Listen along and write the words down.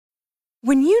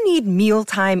When you need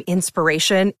mealtime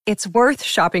inspiration, it's worth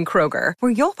shopping Kroger,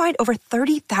 where you'll find over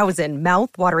 30,000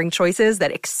 mouth-watering choices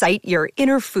that excite your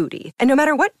inner foodie. And no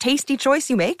matter what tasty choice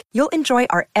you make, you'll enjoy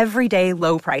our everyday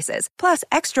low prices, plus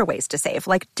extra ways to save,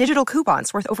 like digital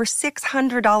coupons worth over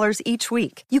 $600 each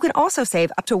week. You can also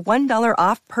save up to $1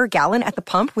 off per gallon at the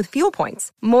pump with fuel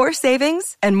points. More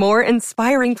savings and more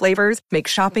inspiring flavors make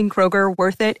shopping Kroger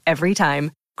worth it every time.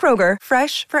 Kroger,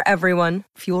 fresh for everyone.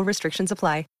 Fuel restrictions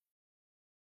apply.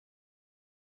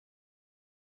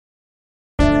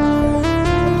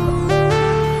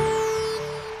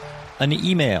 An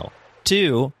email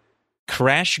to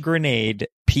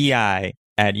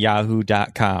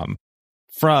crashgrenadepi@yahoo.com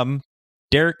from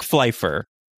Derek Pfeiffer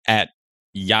at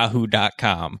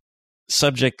yahoo.com.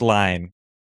 Subject line: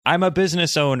 I'm a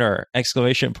business owner! ! Hey,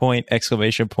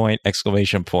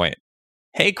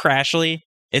 Crashly,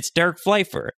 it's Derek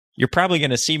Pfeiffer. You're probably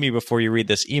going to see me before you read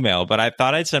this email, but I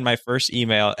thought I'd send my first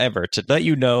email ever to let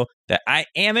you know that I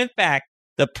am, in fact,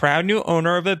 the proud new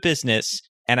owner of a business,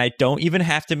 and I don't even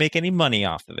have to make any money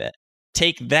off of it.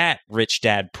 Take that, rich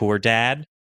dad, poor dad.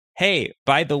 Hey,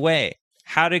 by the way,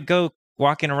 how'd it go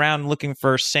walking around looking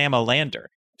for Sam Alander?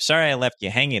 Sorry I left you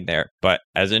hanging there, but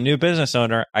as a new business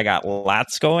owner, I got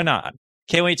lots going on.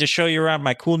 Can't wait to show you around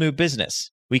my cool new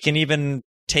business. We can even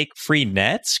take free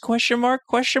nets? ?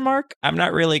 I'm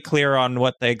not really clear on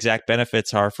what the exact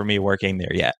benefits are for me working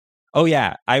there yet. Oh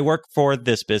yeah, I work for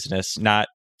this business, not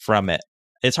from it.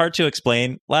 It's hard to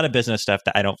explain. A lot of business stuff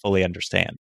that I don't fully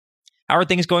understand. How are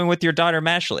things going with your daughter,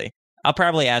 Mashley? I'll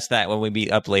probably ask that when we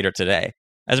meet up later today.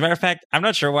 As a matter of fact, I'm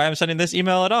not sure why I'm sending this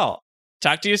email at all.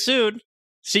 Talk to you soon.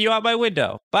 See you out my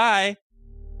window. Bye.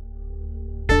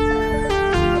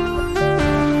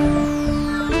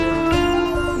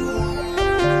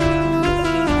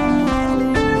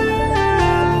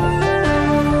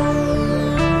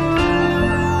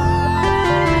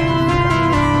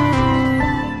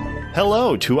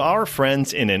 Hello to our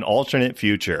friends in an alternate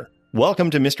future. Welcome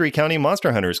to Mystery County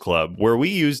Monster Hunters Club, where we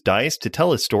use dice to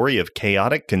tell a story of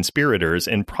chaotic conspirators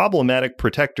and problematic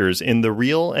protectors in the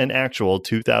real and actual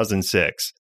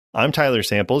 2006. I'm Tyler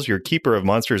Samples, your keeper of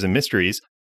monsters and mysteries.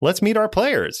 Let's meet our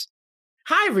players.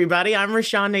 Hi, everybody. I'm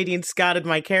Rashawn Nadine Scott, and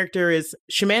my character is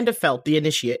Shamanda Felt, the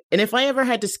Initiate. And if I ever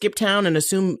had to skip town and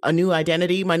assume a new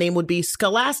identity, my name would be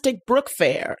Scholastic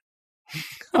Brookfair.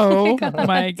 Oh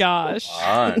my gosh.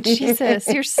 Jesus,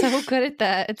 you're so good at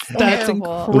that. That's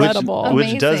terrible. incredible.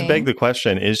 Which does Amazing. beg the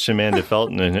question, is Shamanda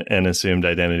Felt an assumed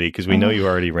identity? Because we know you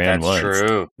already ran once. That's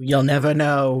true. You'll never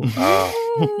know.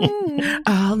 Oh.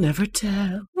 I'll never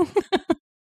tell.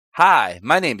 Hi,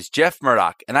 my name is Jeff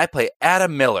Murdoch, and I play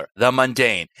Adam Miller, the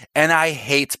Mundane, and I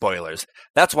hate spoilers.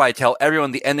 That's why I tell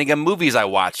everyone the ending of movies I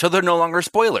watch, so they're no longer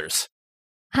spoilers.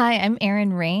 Hi, I'm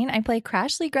Erin Rain. I play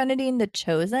Crashly Grenadine, the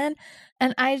Chosen,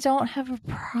 and I don't have a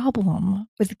problem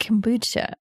with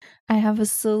kombucha. I have a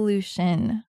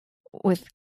solution with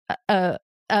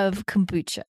of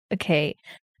kombucha. Okay,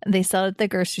 they sell it at the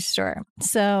grocery store.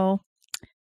 So,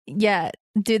 yeah,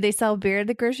 do they sell beer at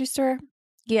the grocery store?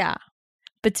 Yeah,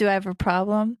 but do I have a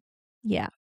problem? Yeah.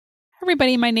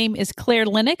 Everybody, my name is Claire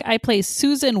Linick. I play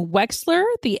Susan Wexler,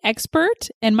 the expert,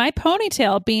 and my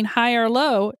ponytail being high or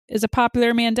low is a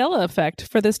popular Mandela effect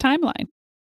for this timeline.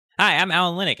 Hi, I'm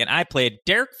Alan Linick, and I played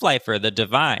Derek Pfeiffer, the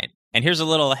Divine. And here's a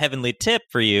little heavenly tip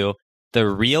for you. The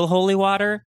real holy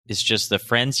water is just the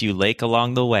friends you lake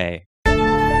along the way.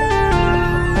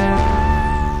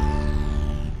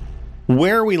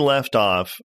 Where we left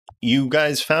off, you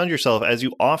guys found yourself, as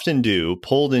you often do,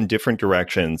 pulled in different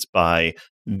directions by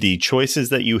the choices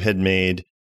that you had made,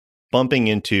 bumping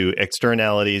into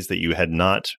externalities that you had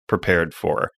not prepared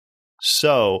for.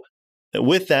 So,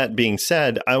 with that being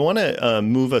said, I want to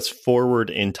move us forward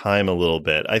in time a little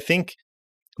bit. I think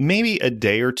maybe a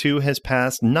day or two has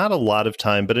passed, not a lot of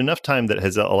time, but enough time that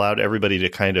has allowed everybody to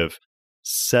kind of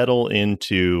settle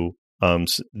into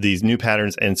these new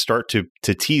patterns and start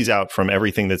to tease out from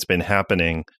everything that's been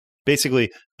happening.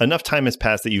 Basically, enough time has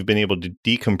passed that you've been able to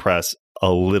decompress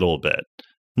a little bit.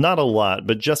 Not a lot,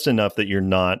 but just enough that you're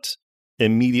not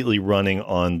immediately running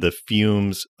on the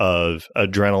fumes of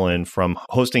adrenaline from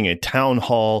hosting a town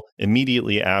hall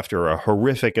immediately after a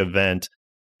horrific event,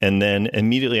 and then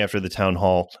immediately after the town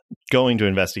hall, going to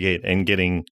investigate and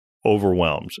getting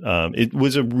overwhelmed. It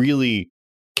was a really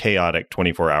chaotic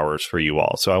 24 hours for you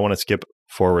all. So I want to skip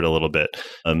forward a little bit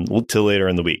till later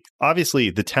in the week.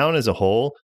 Obviously, the town as a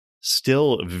whole,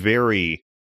 still very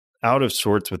out of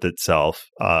sorts with itself.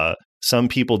 Some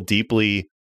people deeply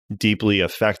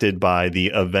affected by the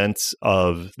events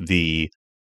of the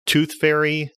Tooth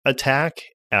Fairy attack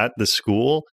at the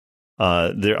school.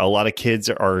 A lot of kids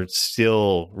are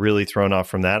still really thrown off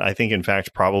from that. I think, in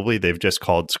fact, probably they've just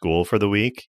called school for the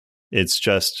week. It's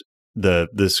just the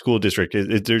school district.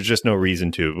 There's just no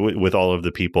reason to, with all of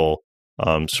the people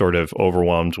sort of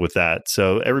overwhelmed with that.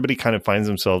 So everybody kind of finds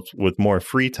themselves with more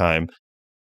free time.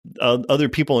 Other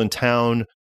people in town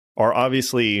are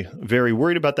obviously very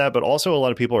worried about that, but also a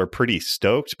lot of people are pretty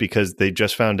stoked because they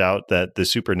just found out that the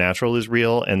supernatural is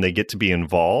real and they get to be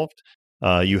involved.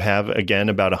 You have, again,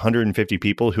 about 150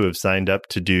 people who have signed up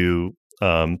to do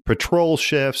patrol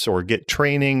shifts or get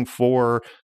training for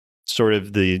sort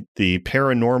of the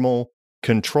paranormal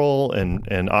control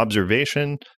and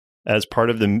observation as part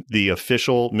of the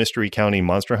official Mystery County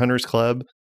Monster Hunters Club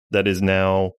that is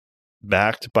now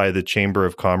backed by the Chamber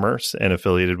of Commerce and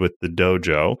affiliated with the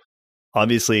dojo.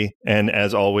 Obviously, and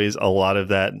as always, a lot of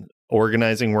that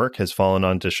organizing work has fallen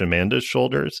onto Shamanda's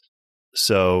shoulders.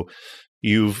 So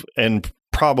and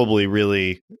probably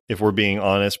really, if we're being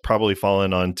honest, probably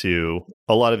fallen onto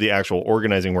a lot of the actual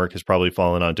organizing work has probably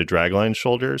fallen onto Dragline's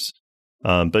shoulders.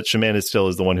 But Shamanda still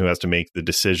is the one who has to make the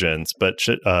decisions. But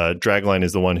Dragline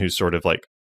is the one who's sort of like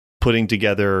putting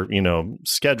together,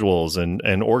 schedules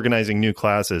and organizing new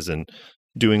classes and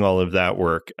doing all of that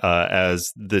work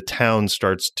as the town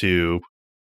starts to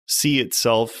see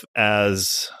itself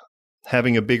as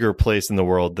having a bigger place in the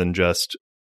world than just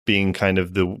being kind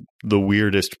of the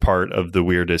weirdest part of the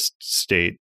weirdest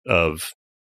state of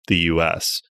the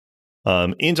U.S.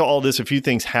 Into all this, a few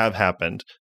things have happened.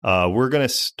 We're going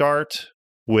to start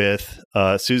with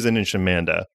Susan and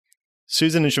Shamanda.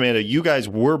 Susan and Shamanda, you guys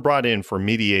were brought in for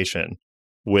mediation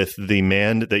with the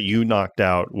man that you knocked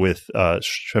out with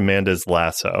Shamanda's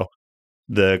lasso.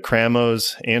 The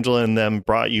Kramos, Angela and them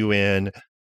brought you in.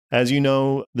 As you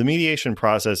know, the mediation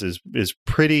process is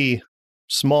pretty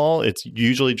small. It's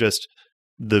usually just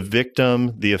the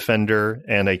victim, the offender,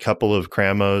 and a couple of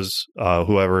Kramos,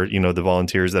 whoever, the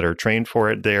volunteers that are trained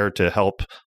for it there to help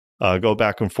go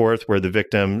back and forth, where the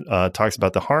victim talks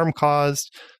about the harm caused.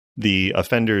 The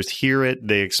offenders hear it,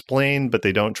 they explain, but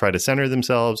they don't try to center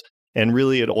themselves. And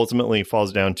really, it ultimately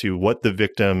falls down to what the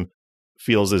victim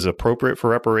feels is appropriate for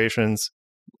reparations,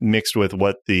 mixed with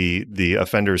what the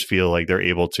offenders feel like they're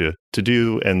able to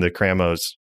do, and the Kramos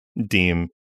deem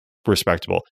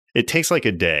respectable. It takes like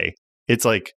a day.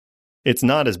 It's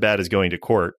not as bad as going to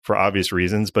court for obvious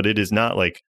reasons, but it is not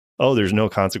like, oh, there's no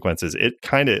consequences. It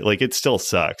kind of like, it still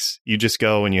sucks. You just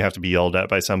go and you have to be yelled at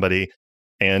by somebody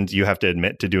and you have to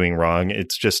admit to doing wrong.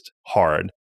 It's just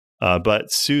hard.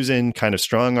 But Susan kind of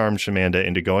strong-armed Shamanda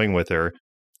into going with her.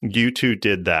 You two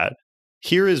did that.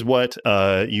 Here is what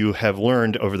you have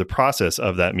learned over the process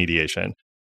of that mediation,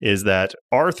 is that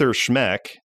Arthur Schmeck,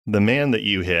 the man that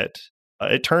you hit,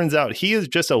 it turns out he is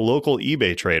just a local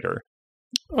eBay trader.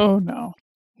 Oh, no.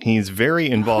 He's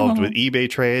very involved with eBay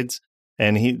trades.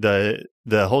 And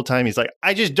the whole time he's like,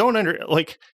 I just don't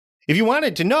if you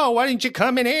wanted to know, why didn't you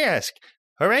come and ask?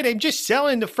 All right, I'm just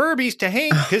selling the Furbies to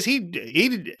Hank because he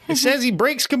says he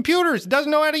breaks computers, doesn't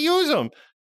know how to use them.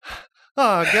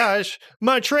 Oh, gosh,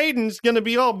 my trading's going to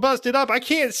be all busted up. I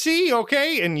can't see,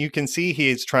 okay? And you can see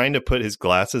he's trying to put his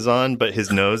glasses on, but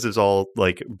his nose is all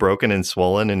like broken and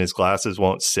swollen and his glasses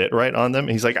won't sit right on them.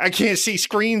 And he's like, I can't see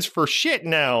screens for shit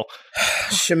now.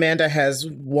 Shamanda has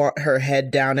her head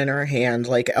down in her hand,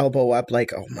 like elbow up,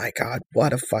 like, oh my God,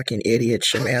 what a fucking idiot,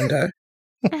 Shamanda.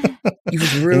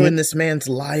 You've ruined this man's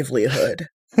livelihood.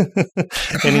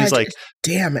 And he's like,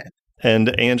 damn it. And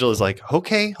Angela's like,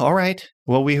 okay, all right.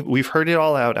 Well, we've heard it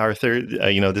all out, Arthur.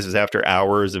 This is after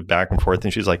hours of back and forth.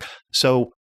 And she's like, so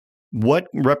what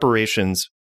reparations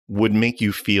would make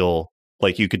you feel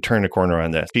like you could turn a corner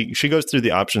on this? She goes through the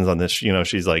options on this.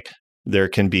 She's like, there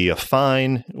can be a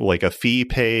fine, like a fee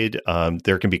paid.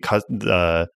 There can be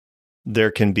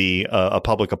a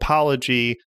public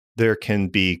apology. There can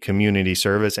be community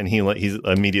service. And he's like,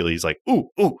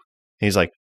 ooh. He's like,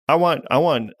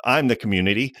 I'm the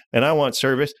community and I want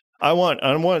service. I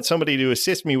want somebody to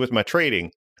assist me with my trading.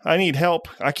 I need help.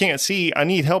 I can't see. I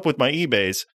need help with my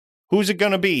eBays. Who's it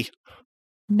going to be?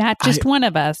 Not just one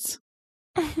of us.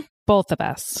 Both of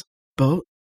us. Both?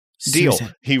 Deal.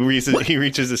 Susan. He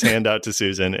reaches his hand out to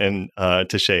Susan and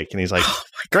to shake. And he's like,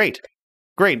 great.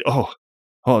 Oh,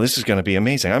 this is going to be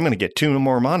amazing. I'm going to get 2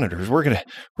 more monitors. We're going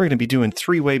to be doing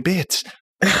 3-way bits.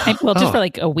 Just for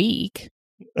like a week.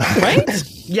 Right?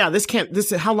 Yeah,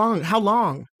 how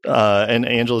long? And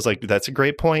Angela's like, that's a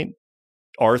great point,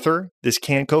 Arthur. This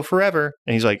can't go forever.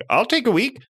 And he's like, I'll take a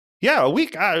week. Yeah, a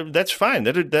week. That's fine.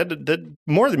 That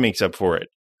more than makes up for it.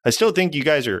 I still think you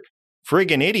guys are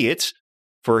friggin' idiots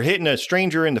for hitting a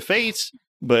stranger in the face,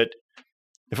 but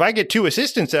if I get 2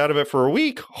 assistants out of it for a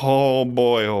week, oh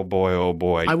boy, oh boy, oh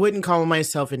boy. I wouldn't call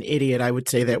myself an idiot. I would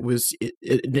say that was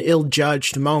an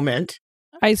ill-judged moment.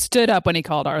 I stood up when he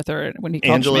called Arthur, when he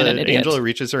called Shamanda an idiot. Angela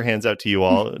reaches her hands out to you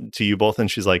all, to you both, and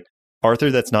she's like,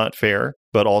 Arthur, that's not fair,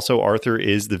 but also Arthur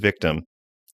is the victim.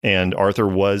 And Arthur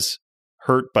was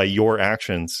hurt by your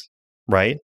actions,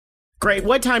 right? Great.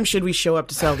 What time should we show up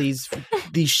to sell these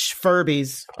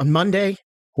Furbies? On Monday?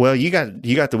 Well, you got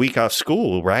the week off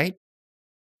school, right?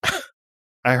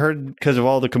 I heard because of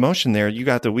all the commotion there, you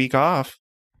got the week off.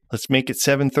 Let's make it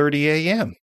 7:30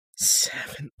 a.m. Yes.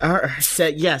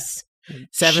 7:30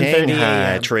 Shanghai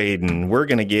a.m. trading. We're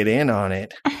going to get in on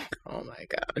it. Oh my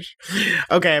gosh.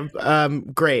 Okay.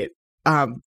 Great.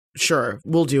 Sure.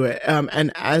 We'll do it.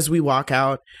 And as we walk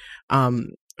out,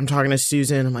 I'm talking to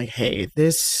Susan. I'm like, hey,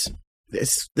 this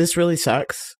really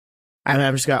sucks.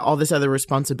 I've just got all this other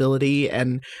responsibility,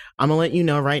 and I'm going to let you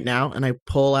know right now. And I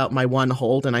pull out my one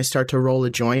hold and I start to roll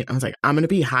a joint. I was like, I'm going to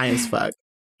be high as fuck.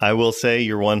 I will say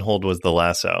your one hold was the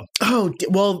lasso. Oh,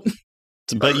 well.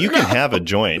 But you can have a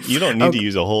joint. You don't need to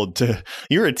use a hold to.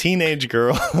 You're a teenage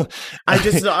girl. I've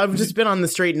just been on the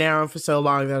straight and narrow for so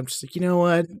long that I'm just like, you know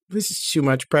what? This is too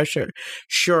much pressure.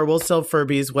 Sure, we'll sell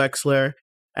Furbies, Wexler.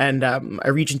 And I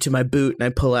reach into my boot and I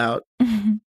pull out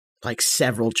like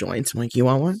several joints. I'm like, you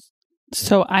want one?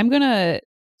 So I'm going to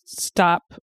stop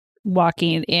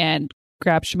walking and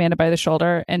grab Shamanda by the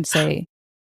shoulder and say,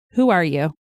 who are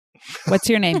you? What's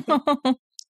your name?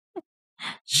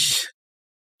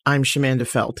 I'm Shamanda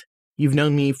Felt. You've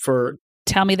known me for...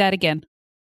 Tell me that again.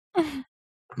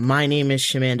 My name is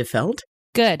Shamanda Felt.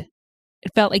 Good.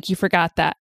 It felt like you forgot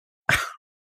that.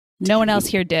 No one else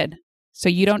here did. So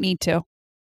you don't need to.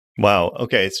 Wow.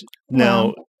 Okay.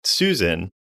 Now, Susan,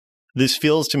 this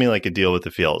feels to me like a deal with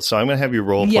the feels. So I'm going to have you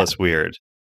roll plus weird.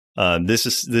 This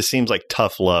seems like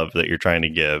tough love that you're trying to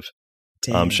give.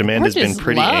 Shamanda's been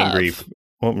pretty angry.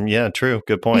 Well, yeah, true.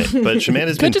 Good point. But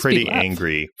Shamanda's been pretty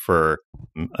angry for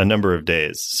a number of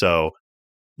days. So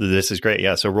this is great.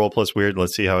 Yeah. So roll plus weird.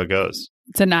 Let's see how it goes.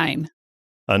 It's a 9.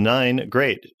 A 9.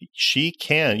 Great.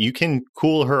 You can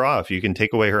cool her off. You can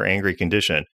take away her angry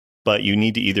condition, but you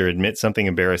need to either admit something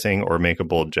embarrassing or make a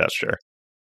bold gesture.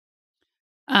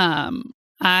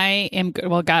 I am good.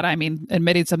 Well, God, I mean,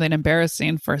 admitting something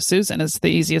embarrassing for Susan is the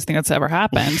easiest thing that's ever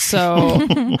happened. So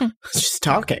just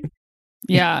talking.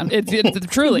 Yeah, it's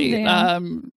truly.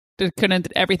 Couldn't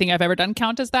everything I've ever done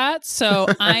count as that? So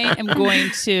I am going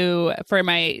to, for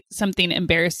my something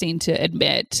embarrassing to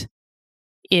admit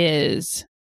is,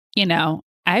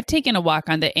 I've taken a walk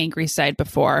on the angry side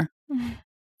before.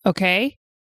 Okay.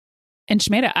 And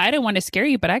Shamanda, I don't want to scare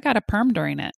you, but I got a perm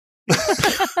during it.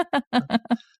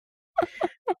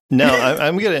 No,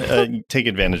 I'm going to take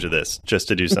advantage of this just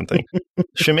to do something.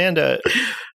 Shamanda,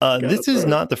 this is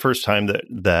not the first time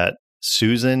that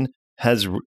Susan has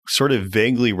sort of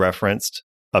vaguely referenced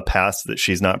a past that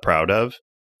she's not proud of.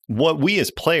 What we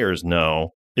as players know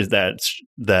is that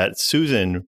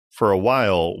Susan, for a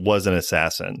while, was an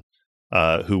assassin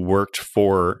who worked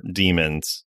for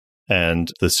demons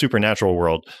and the supernatural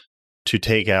world to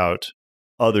take out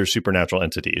other supernatural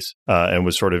entities, and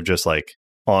was sort of just like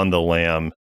on the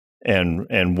lam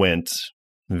and went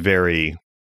very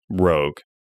rogue.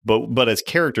 But as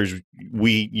characters,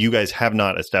 you guys have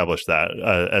not established that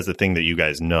as a thing that you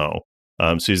guys know.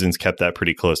 Susan's kept that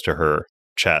pretty close to her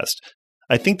chest.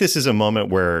 I think this is a moment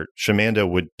where Shamanda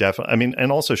would definitely,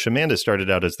 and also Shamanda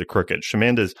started out as the crooked.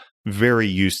 Shamanda's very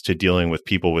used to dealing with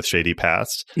people with shady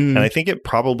pasts. And I think it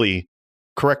probably,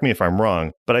 correct me if I'm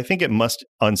wrong, but I think it must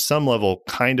on some level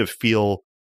kind of feel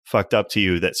fucked up to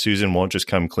you that Susan won't just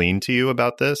come clean to you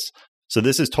about this. So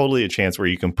this is totally a chance where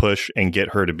you can push and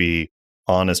get her to be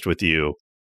honest with you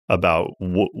about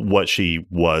what she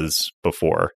was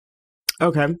before.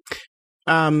 Okay.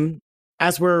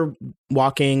 As we're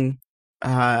walking,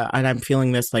 and I'm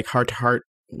feeling this like heart to heart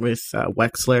with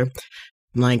Wexler,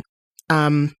 I'm like,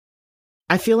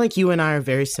 I feel like you and I are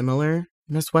very similar,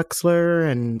 Miss Wexler,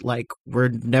 and like we're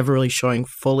never really showing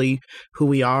fully who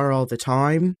we are all the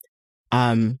time.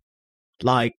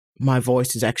 Like my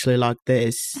voice is actually like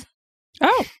this.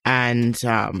 Oh. And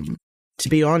to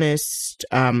be honest,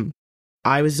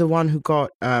 I was the one who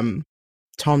got Tom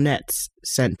Netz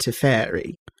sent to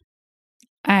Fairy.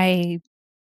 I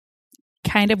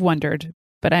kind of wondered,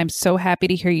 but I'm so happy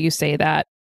to hear you say that.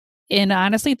 And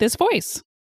honestly, this voice,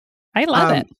 I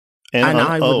love it. And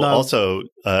also,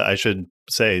 I should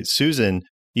say, Susan,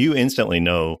 you instantly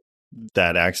know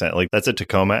that accent. Like that's a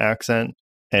Tacoma accent,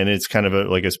 and it's kind of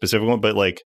like a specific one. But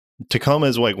like Tacoma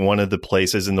is like one of the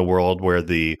places in the world where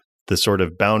the sort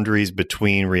of boundaries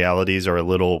between realities are a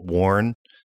little worn.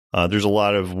 There's a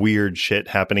lot of weird shit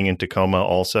happening in Tacoma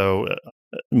also,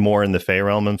 more in the Fey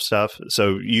realm and stuff.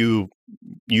 So you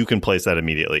can place that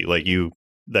immediately. Like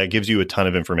that gives you a ton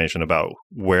of information about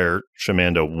where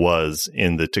Shamanda was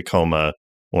in the Tacoma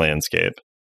landscape.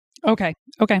 Okay.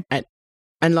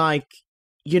 And like,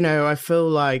 I feel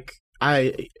like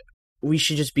we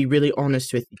should just be really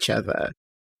honest with each other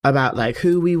about like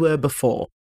who we were before.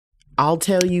 I'll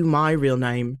tell you my real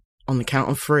name on the count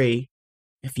of 3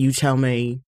 if you tell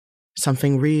me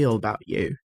something real about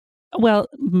you. Well,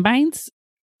 mine's,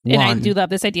 and 1. I do love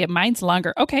this idea. Mine's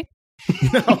longer. Okay.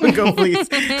 No, go please.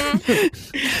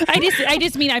 I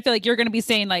just mean, I feel like you're going to be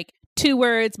saying like 2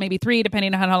 words, maybe 3,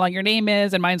 depending on how long your name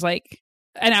is. And mine's like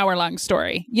an hour-long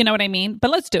story. You know what I mean?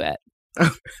 But let's do it.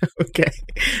 Okay.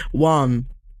 1,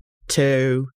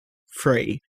 2,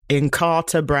 3.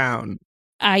 Encarta Brown.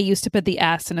 I used to put the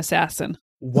ass in assassin.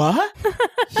 What?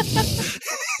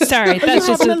 Sorry, that's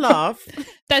just a laugh.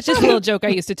 That's just a little joke I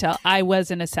used to tell. I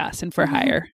was an assassin for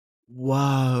hire.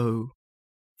 Whoa.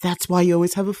 That's why you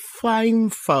always have a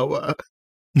flamethrower.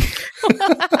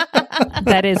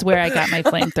 That is where I got my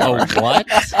flamethrower. Oh, what?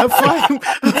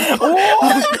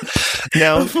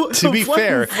 Now, to be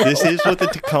fair, this is what the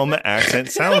Tacoma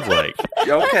accent sounds like.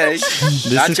 Okay.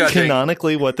 This Not is judging.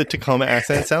 canonically what the Tacoma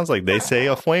accent sounds like. They say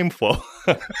a flamethrower.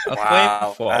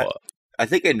 Wow. I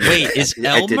think I knew Wait, that. is I did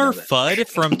know Elmer that. Fudd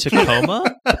from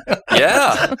Tacoma?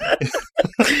 Yeah.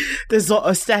 There's a lot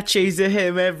of statues of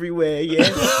him everywhere, yeah.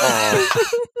 Oh.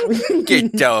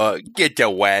 Get the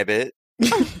wabbit.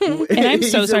 And I'm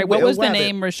so He's a sorry. What was the wabbit.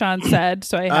 name Rashawn said?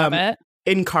 So I have it.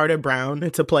 Encarta Brown.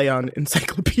 It's a play on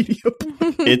Encyclopedia.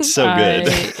 It's so good.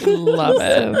 I love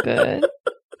it. So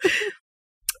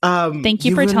good. Thank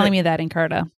you for telling me that,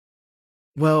 Encarta.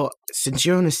 Well, since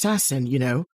you're an assassin,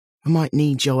 I might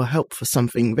need your help for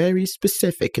something very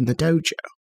specific in the dojo.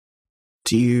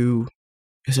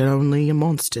 Is it only your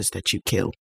monsters that you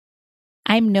kill?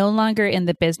 I'm no longer in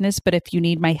the business, but if you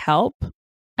need my help,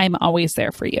 I'm always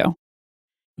there for you.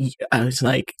 I was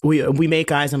like, we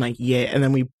make eyes. I'm like, yeah. And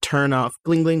then we turn off,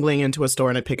 bling, bling, bling into a store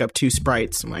and I pick up 2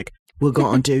 Sprites. I'm like, we're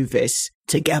going to do this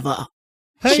together.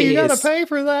 Hey, Cheers. you gotta pay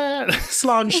for that.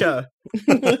 Sláinte.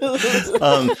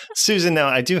 Susan, now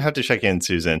I do have to check in,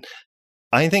 Susan.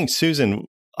 I think Susan,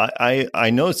 I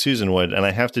know Susan would, and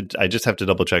I just have to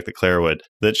double check that Claire would,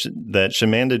 that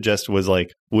Shamanda just was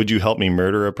like, would you help me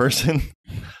murder a person?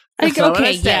 Like, That's not what I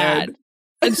okay, yeah. said.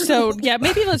 And so, yeah,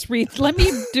 maybe let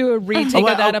me do a retake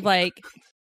of that of like,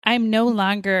 I'm no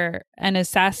longer an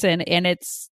assassin and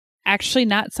it's actually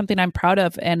not something I'm proud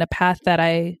of and a path that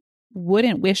I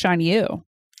wouldn't wish on you.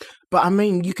 But I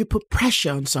mean, you could put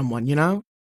pressure on someone, to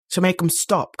make them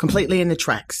stop completely in the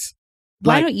tracks.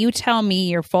 Why don't you tell me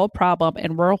your full problem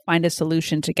and we'll find a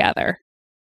solution together?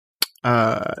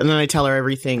 And then I tell her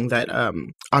everything that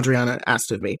Adriana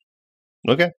asked of me.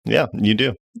 Okay, yeah, you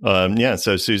do.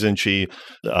 So Susan,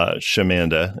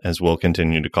 Shamanda, as we'll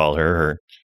continue to call her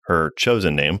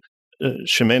chosen name,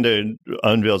 Shamanda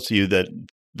unveils to you that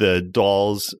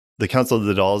the Council of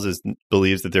the Dolls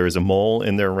believes that there is a mole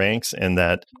in their ranks and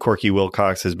that Corky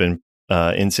Wilcox has been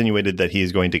insinuated that he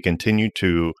is going to continue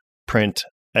to print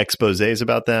exposés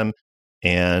about them,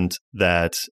 and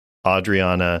that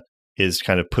Adriana is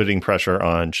kind of putting pressure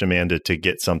on Shamanda to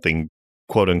get something,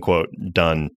 quote unquote,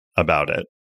 done about it.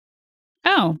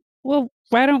 Oh, well,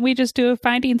 why don't we just do a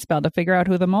finding spell to figure out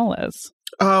who the mole is?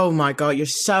 Oh my God, you're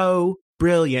so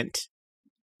brilliant.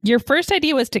 Your first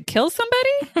idea was to kill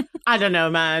somebody? I don't know,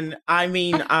 man. I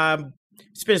mean,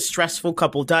 it's been a stressful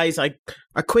couple days. I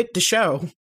quit the show.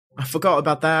 I forgot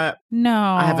about that. No.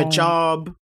 I have a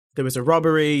job. There was a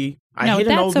robbery. I no, hit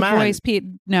an old that's a man. voice, Pete.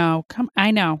 No, come.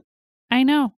 I know. I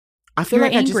feel You're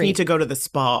like I just angry. need to go to the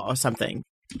spa or something.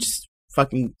 Just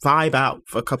fucking vibe out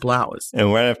for a couple hours.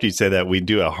 And right after you say that, we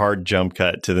do a hard jump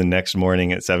cut to the next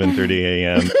morning at 7:30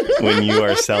 a.m. when you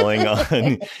are selling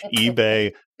on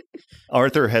eBay.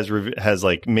 Arthur has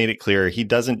like made it clear he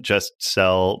doesn't just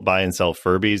buy and sell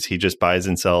Furbies. He just buys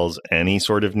and sells any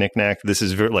sort of knickknack. This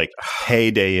is very like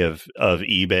heyday of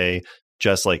eBay.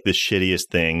 Just like the shittiest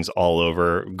things all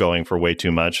over, going for way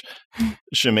too much.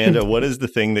 Shamanda, what is the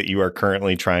thing that you are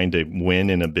currently trying to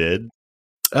win in a bid?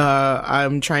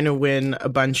 I'm trying to win a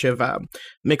bunch of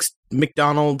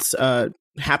McDonald's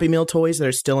Happy Meal toys that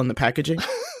are still in the packaging.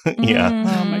 Yeah.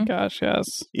 Oh my gosh,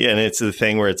 yes. Yeah, and it's the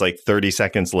thing where it's like 30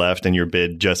 seconds left and your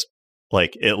bid just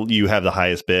like you have the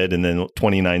highest bid, and then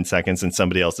 29 seconds and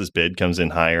somebody else's bid comes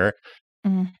in higher.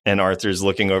 And Arthur's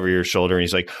looking over your shoulder and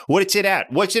he's like, "What's it at?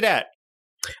 What's it at?"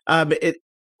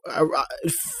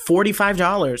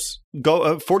 $45.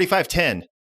 Go 45.10.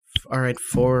 All right,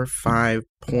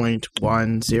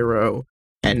 45.10.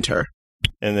 Enter.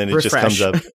 And then it Refresh. just comes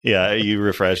up. Yeah, you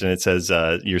refresh and it says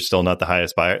you're still not the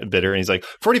highest bidder. And he's like,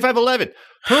 45.11.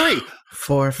 Hurry.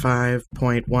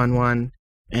 45.11.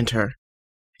 Enter.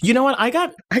 You know what? I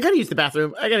got to use the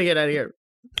bathroom. I got to get out of here.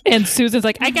 And Susan's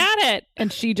like, I got it.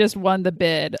 And she just won the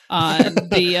bid on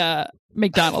the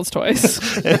McDonald's toys.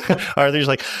 Arthur's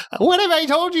like, what have I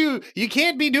told you? You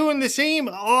can't be doing the same.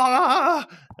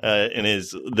 And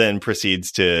then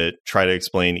proceeds to try to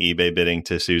explain eBay bidding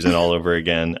to Susan all over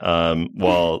again.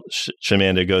 While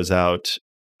Shamanda goes out.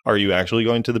 Are you actually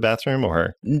going to the bathroom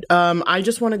or? I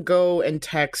just want to go and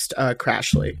text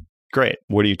Crashly. Great.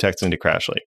 What are you texting to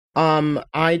Crashly?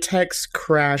 I text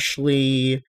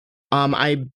Crashly.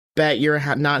 I bet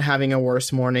you're not having a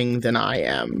worse morning than I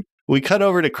am. We cut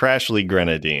over to Crashly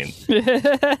Grenadine.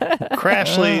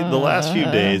 Crashly, the last few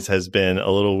days has been a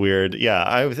little weird. Yeah,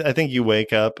 I think you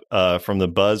wake up from the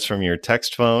buzz from your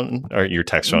text phone, or your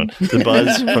text phone, the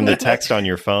buzz from the text on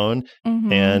your phone,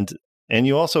 and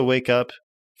you also wake up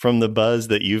from the buzz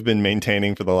that you've been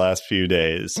maintaining for the last few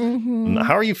days.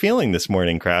 How are you feeling this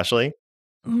morning, Crashly?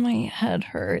 My head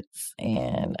hurts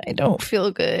and I don't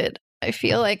feel good. I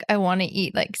feel like I want to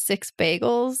eat like 6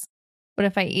 bagels. But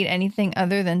if I eat anything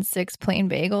other than 6 plain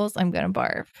bagels, I'm going to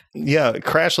barf. Yeah,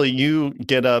 Crashly, you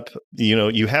get up,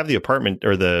 you have the apartment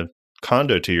or the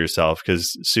condo to yourself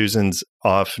because Susan's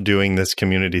off doing this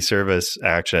community service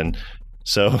action.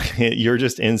 So you're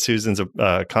just in Susan's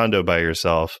condo by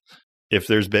yourself. If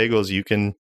there's bagels, you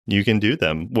can do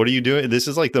them. What are you doing? This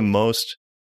is like the most...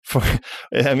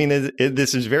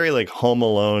 this is very like Home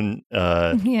Alone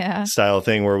style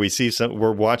thing where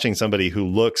we're watching somebody who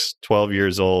looks 12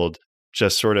 years old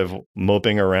just sort of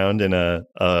moping around in a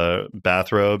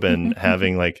bathrobe and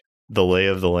having like the lay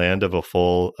of the land of a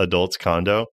full adult's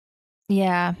condo.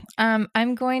 Yeah.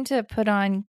 I'm going to put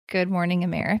on Good Morning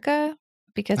America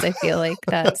because I feel like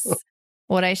that's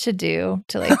what I should do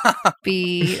to like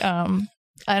be,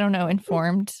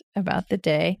 informed about the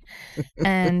day.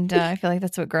 And I feel like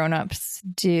that's what grown-ups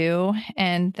do.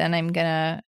 And then I'm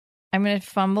going to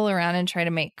fumble around and try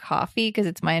to make coffee because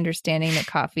it's my understanding that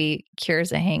coffee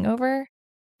cures a hangover.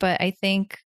 But I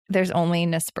think there's only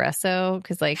Nespresso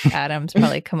because like Adam's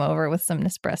probably come over with some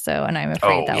Nespresso and I'm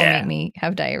afraid will make me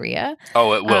have diarrhea.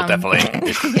 Oh, it will definitely.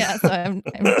 Yeah. So I'm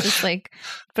just like,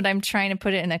 but I'm trying to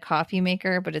put it in a coffee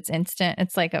maker, but it's instant.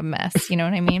 It's like a mess. You know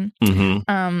what I mean?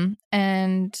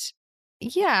 And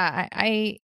yeah,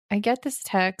 I get this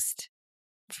text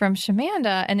from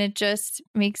Shamanda and it just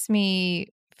makes me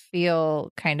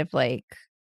feel kind of like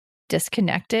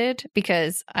disconnected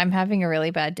because I'm having a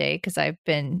really bad day because I've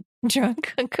been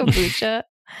drunk on kombucha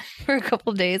for a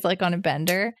couple days, like on a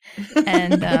bender.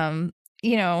 And,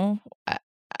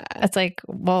 it's like,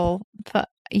 well,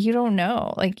 you don't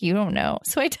know. Like, you don't know.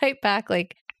 So I type back,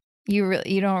 like, you don't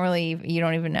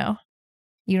even know.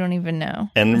 You don't even know.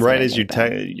 And that's right as you're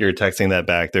texting that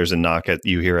back, there's a knock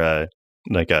you hear at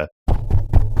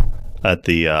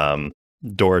the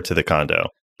door to the condo.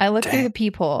 I look through the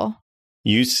peephole.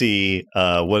 You see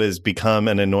what has become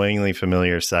an annoyingly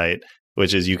familiar sight,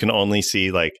 which is you can only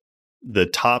see like the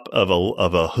top of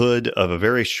a hood of a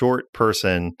very short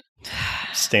person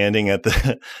standing at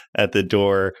the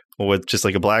door with just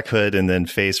like a black hood and then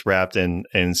face wrapped in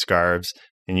scarves,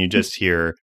 and you just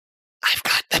hear, "I've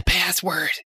got the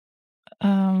password."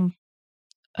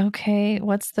 Okay,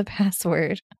 what's the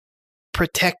password?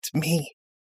 Protect me.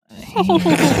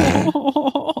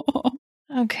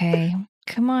 Okay,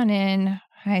 come on in.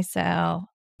 Hi, Sal.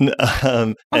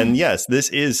 And yes, this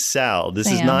is Sal.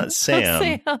 This is not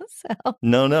Sam. Sal.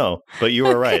 No. But you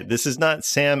are right. This is not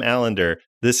Sam Allender.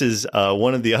 This is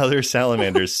one of the other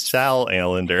salamanders, Sal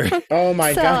Allender. Oh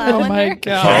my god! Oh my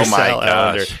god! Oh my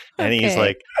gosh! And he's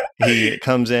like, he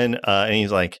comes in and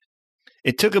he's like,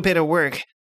 "It took a bit of work,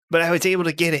 but I was able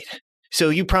to get it. So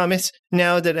you promise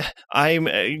now that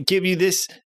I give you this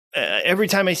every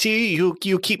time I see you,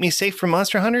 you'll keep me safe from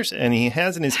monster hunters?" And he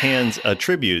has in his hands a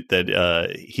tribute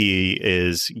that he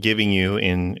is giving you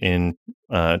in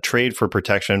trade for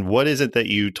protection. What is it that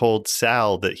you told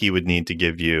Sal that he would need to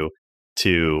give you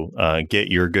to get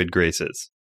your good graces?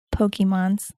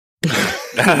 Pokemons.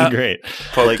 Great.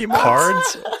 Like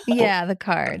cards? Yeah, the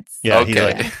cards. Yeah, okay. He's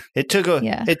like, it took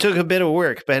a bit of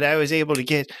work, but I was able to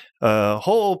get a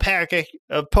whole pack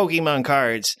of Pokemon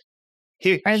cards.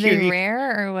 Are they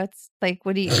rare or what's like?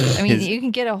 What do you? I mean, you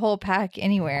can get a whole pack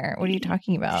anywhere. What are you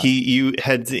talking about?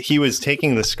 He was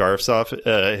taking the scarves off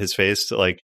his face,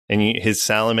 like, and his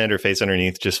salamander face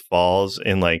underneath just falls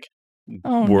in like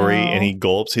worry, and he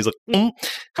gulps. He's like,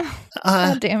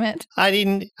 "Oh, damn it! I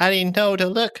didn't know to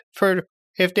look for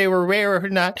if they were rare or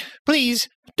not. Please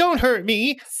don't hurt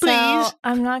me. Please,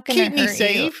 I'm not going to hurt keep me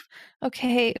safe."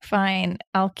 Okay, fine.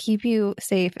 I'll keep you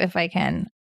safe if I can.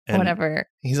 And Whatever.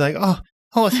 He's like, oh,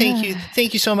 thank you.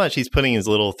 Thank you so much. He's putting his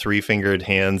little 3-fingered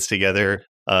hands together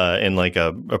in like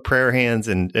a prayer hands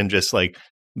and just like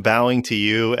bowing to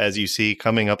you as you see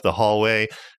coming up the hallway.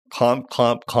 Clomp,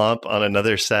 clomp, clomp on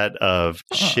another set of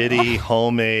shitty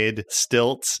homemade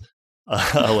stilts,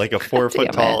 like a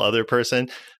 4-foot tall other person.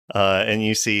 And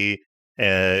you see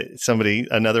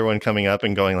another one coming up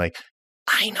and going like,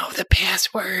 I know the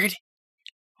password.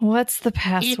 What's the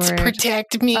password? It's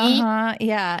protect me.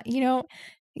 Yeah. Y'all,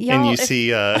 and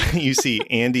you see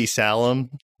Andy Salem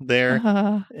there,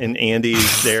 and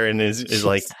Andy's there and is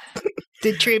like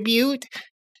the tribute.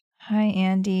 Hi,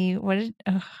 Andy.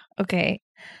 Okay.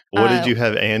 What did you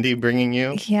have Andy bringing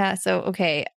you? Yeah. So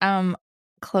okay.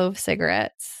 Clove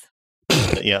cigarettes.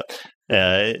 Yeah.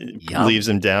 Leaves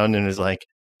him down and is like,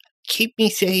 keep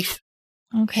me safe.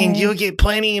 Okay. And you'll get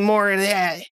plenty more of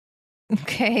that.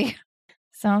 Okay.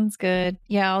 Sounds good.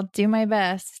 Yeah, I'll do my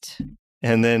best.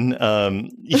 And then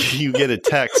you get a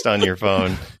text on your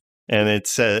phone, and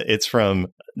it's from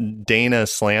Dana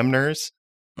Slamners,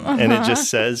 and it just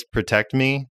says "protect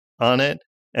me" on it.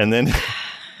 And then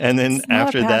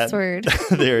after that,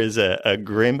 there is a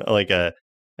grim, like a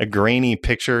grainy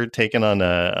picture taken on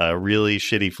a really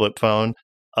shitty flip phone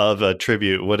of a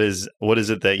tribute. What is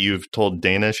it that you've told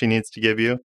Dana she needs to give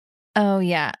you? Oh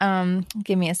yeah.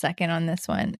 Give me a second on this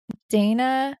one.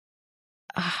 Dana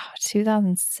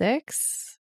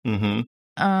 2006.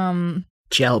 Mm-hmm.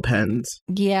 Gel pens.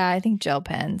 Yeah, I think gel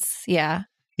pens. Yeah.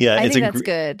 Yeah, I think that's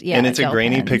good. Yeah. And it's a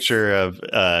grainy pens. picture of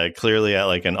clearly at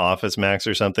like an Office Max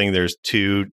or something. There's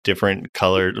 2 different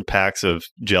colored packs of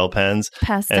gel pens.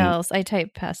 Pastels. I type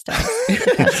pastels.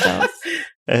 Pastels.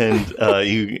 And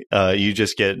you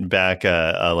just get back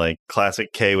a like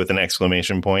classic K with an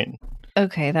exclamation point.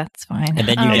 Okay, that's fine. And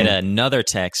then you get another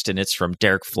text, and it's from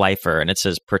Derek Pfeiffer, and it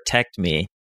says, protect me.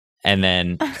 And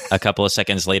then a couple of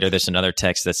seconds later, there's another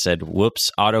text that said,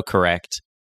 whoops, autocorrect,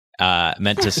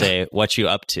 meant to say, what you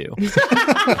up to?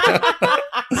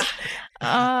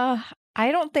 I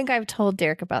don't think I've told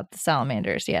Derek about the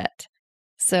salamanders yet.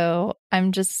 So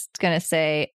I'm just going to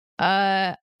say...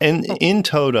 And in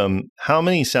totem, how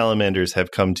many salamanders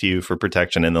have come to you for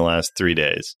protection in the last 3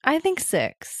 days? I think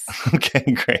 6.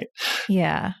 Okay, great.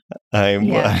 Yeah. I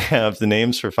have the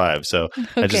names for 5, so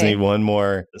I just need one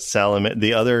more salamander.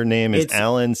 The other name is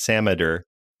Alan Samader.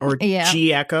 Or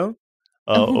G-Echo.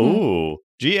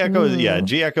 G-Echo is,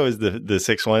 G-Echo is the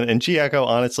 6th one. And G-Echo,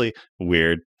 honestly,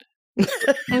 weird.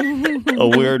 a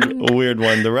weird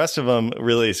one. The rest of them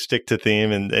really stick to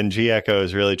theme, and G-Echo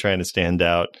is really trying to stand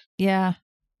out. Yeah.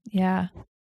 Yeah.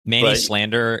 Manny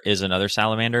Slander is another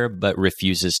salamander, but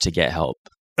refuses to get help.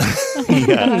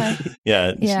 Yeah.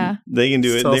 They can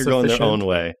do it. They're going their own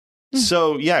way.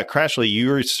 So, Crashly,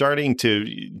 you're starting to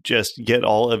just get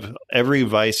every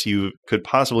vice you could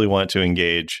possibly want to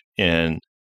engage in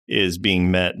is being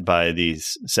met by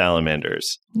these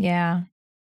salamanders. Yeah.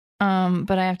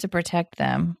 But I have to protect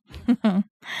them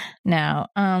now.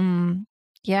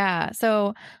 Yeah,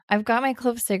 so I've got my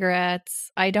clove cigarettes.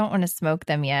 I don't want to smoke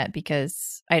them yet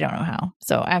because I don't know how.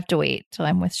 So I have to wait till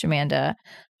I'm with Shamanda.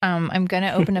 I'm going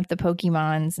to open up the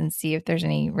Pokemons and see if there's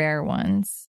any rare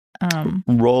ones.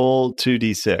 Roll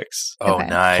 2d6. Oh, okay.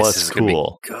 Nice. Plus this is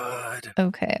cool. Good.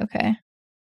 Okay.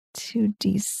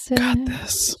 2d6. Got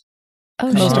this.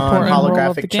 Oh, Most important role of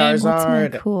holographic the game.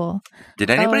 Charizard. Cool.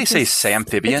 Did anybody say It's a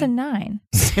Samphibian? 9.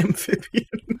 Amphibian.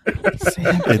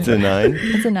 It's a 9?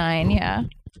 It's a 9, yeah.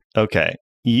 Okay.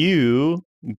 You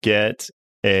get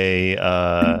a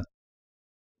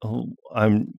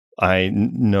I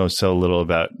know so little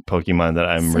about Pokemon that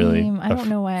I'm really I don't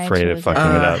know why afraid I of chose fucking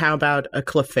it up. How about a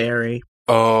Clefairy?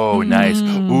 Oh, nice.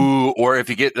 Ooh, or if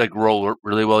you get roll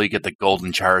really well, you get the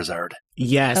Golden Charizard.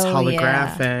 Yes, Oh,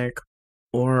 holographic.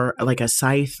 Or like a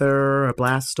Scyther, a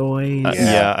Blastoise.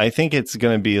 Yeah, I think it's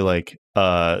going to be like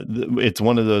it's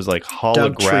one of those like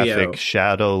holographic,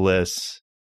 shadowless.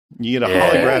 You get a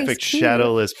holographic,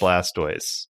 shadowless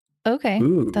Blastoise. Okay.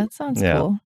 Ooh. That sounds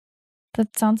cool.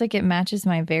 That sounds like it matches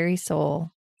my very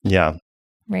soul. Yeah.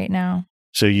 Right now.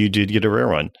 So you did get a rare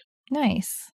one.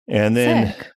 Nice. And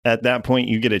then Sick. at that point,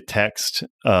 you get a text,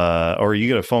 or you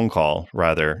get a phone call,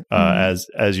 rather, as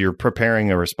you're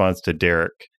preparing a response to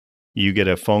Derek. You get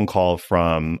a phone call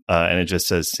from, and it just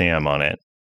says Sam on it.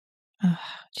 Oh,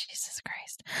 Jesus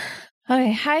Christ.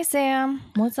 Okay. Hi, Sam.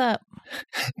 What's up?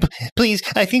 Please,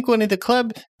 I think one of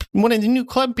the new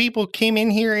club people came in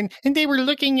here and they were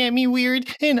looking at me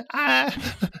weird. And are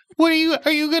you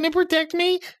going to protect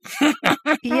me?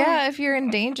 Yeah, if you're in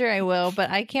danger, I will, but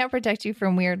I can't protect you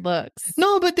from weird looks.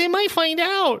 No, but they might find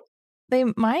out. They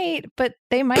might, but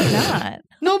they might not.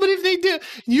 No, but if they do,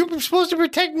 you're supposed to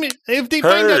protect me. If they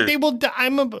find out, they will die.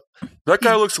 That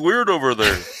guy looks weird over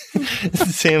there.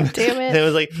 Sam, Damn it. Sam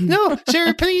was like, no,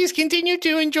 sir, please continue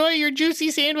to enjoy your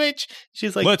juicy sandwich.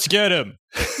 She's like, let's get him.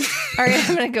 All right,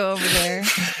 I'm going to go over there.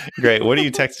 Great. What are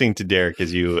you texting to Derek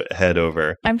as you head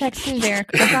over? I'm texting Derek.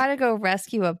 I got to go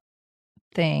rescue a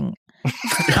thing.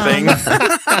 Thing?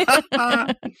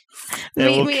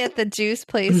 Meet me at the juice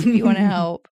place if you want to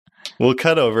help. We'll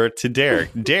cut over to Derek.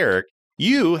 Derek,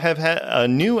 you have had a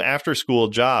new after-school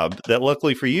job that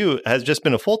luckily for you has just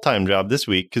been a full-time job this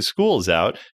week because school is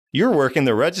out. You're working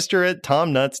the register at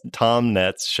Tom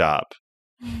Nutt's shop.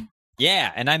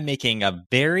 Yeah, and I'm making a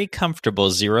very comfortable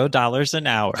 $0 an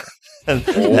hour.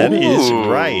 That is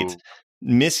right.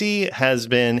 Missy has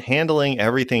been handling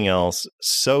everything else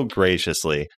so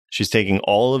graciously. She's taking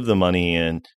all of the money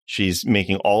in. She's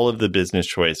making all of the business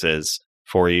choices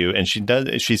for you. And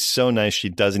she's so nice. She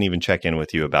doesn't even check in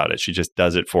with you about it. She just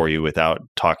does it for you without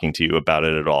talking to you about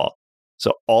it at all.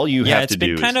 So all you have to do is...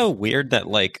 Yeah, it's been kind of weird that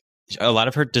like a lot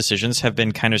of her decisions have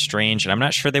been kind of strange. And I'm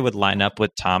not sure they would line up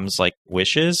with Tom's like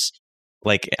wishes.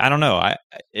 Like, I don't know. I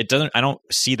don't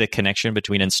see the connection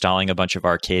between installing a bunch of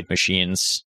arcade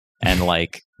machines and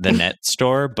like the net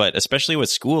store. But especially with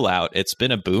school out, it's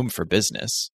been a boom for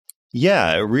business.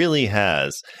 Yeah, it really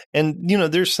has. And, you know,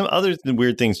 there's some other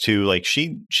weird things too. Like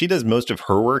she does most of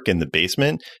her work in the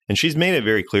basement, and she's made it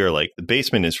very clear, like the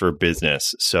basement is for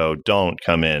business. So don't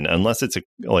come in unless it's if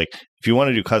you want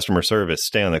to do customer service,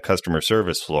 stay on the customer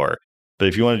service floor. But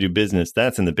if you want to do business,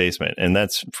 that's in the basement, and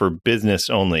that's for business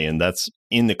only. And that's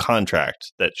in the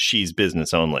contract that she's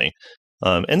business only.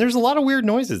 And there's a lot of weird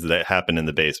noises that happen in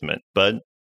the basement, but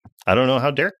I don't know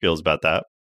how Derek feels about that.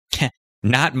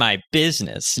 Not my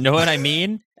business. Know what I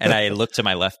mean? And I look to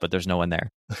my left, but there's no one there.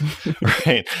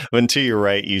 Right. When to your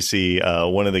right, you see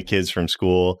one of the kids from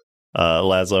school,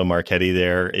 Laszlo Marchetti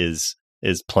there is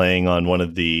playing on one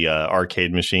of the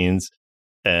arcade machines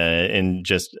and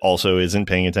just also isn't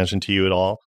paying attention to you at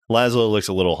all. Laszlo looks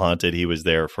a little haunted. He was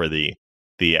there for the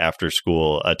after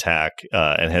school attack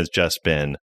and has just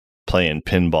been playing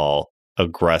pinball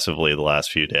aggressively the last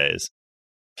few days.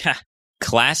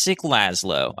 Classic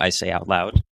Laszlo, I say out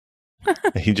loud.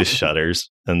 He just shudders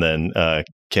and then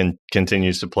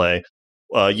continues to play.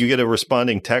 You get a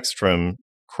responding text from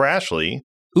Crashly.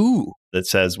 Ooh. That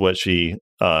says what she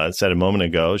said a moment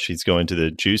ago. She's going to the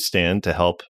juice stand to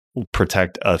help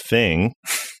protect a thing.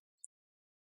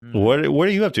 What are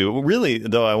you up to? Really,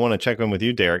 though, I want to check in with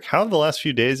you, Derek. How have the last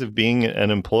few days of being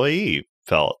an employee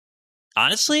felt?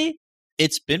 Honestly,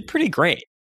 it's been pretty great.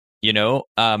 You know,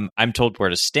 I'm told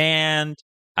where to stand.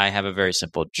 I have a very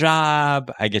simple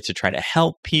job. I get to try to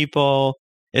help people.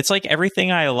 It's like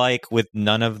everything I like with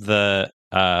none of the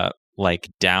like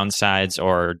downsides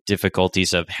or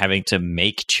difficulties of having to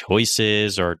make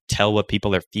choices or tell what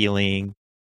people are feeling.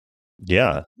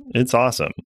 Yeah, it's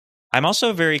awesome. I'm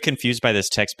also very confused by this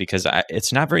text because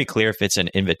it's not very clear if it's an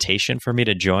invitation for me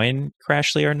to join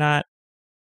Crashly or not.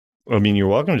 I mean, you're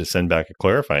welcome to send back a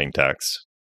clarifying text.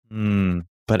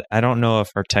 But I don't know if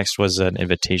our text was an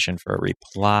invitation for a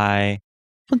reply.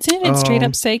 Well, didn't it straight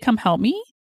up say, come help me?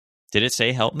 Did it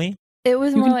say help me? It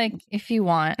was more like, if you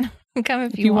want. Come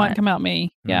if you want. Come help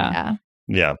me. Yeah.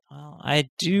 Yeah. Well, I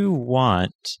do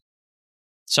want.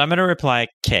 So I'm going to reply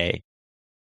K.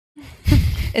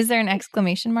 Is there an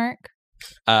exclamation mark?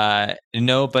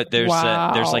 No, but there's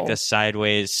like a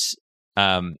sideways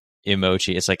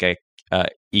emoji. It's like a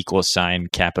equal sign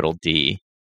capital D.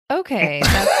 Okay,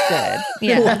 that's good.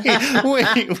 Yeah. Wait.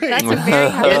 That's a very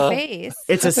happy face.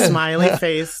 It's a smiley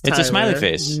face. It's a smiley Tyler,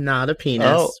 face. Not a penis.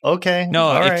 Oh, okay. No,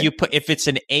 all if right. you put if it's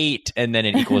an 8 and then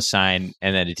an equal sign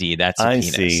and then a D, that's a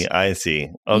penis. I see.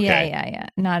 Okay.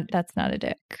 Yeah. That's not a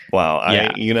dick. Wow.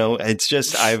 Yeah. It's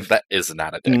just That is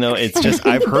not a dick. it's just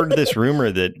I've heard this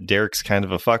rumor that Derek's kind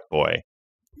of a fuckboy.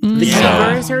 The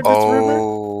Emperor has heard this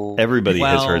rumor? Everybody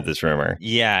has heard this rumor.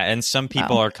 Yeah, and some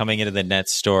people are coming into the net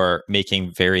store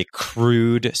making very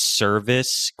crude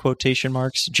service quotation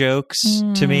marks jokes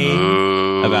to me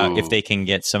about if they can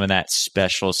get some of that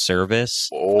special service.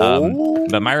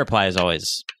 But my reply is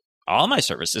always, all my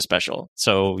service is special.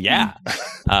 So yeah.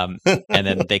 And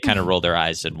then they kind of roll their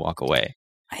eyes and walk away.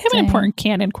 I have an important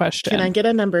canon question. Can I get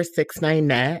a number 69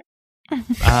 net?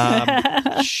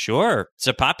 Sure. It's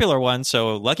a popular one,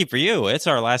 so lucky for you. It's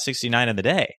our last 69 of the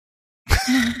day.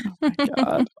 Oh my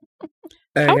God.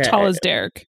 How tall is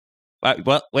Derek?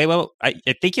 Well, wait. I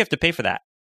think you have to pay for that.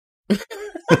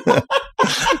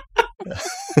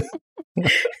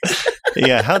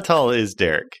 Yeah, how tall is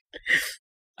Derek?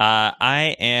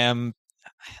 I am.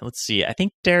 Let's see. I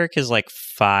think Derek is like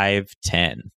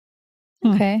 5'10".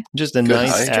 Okay. Just a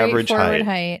nice average Straightforward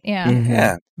height. Yeah. Mm-hmm.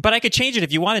 Yeah. But I could change it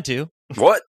if you wanted to.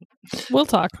 What? We'll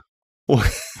talk.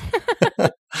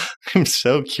 I'm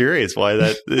so curious why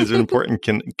that is an important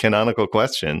canonical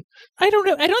question. I don't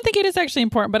know. I don't think it is actually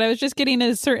important, but I was just getting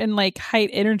a certain like height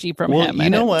energy from Well, him. you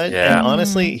know what? Yeah. And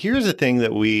honestly, here's a thing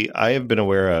that I have been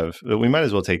aware of, but we might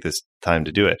as well take this time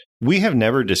to do it. We have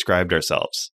never described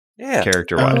ourselves Yeah.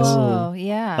 character-wise. Oh,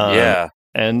 yeah. Yeah.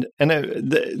 And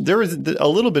there was a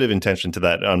little bit of intention to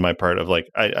that on my part of like,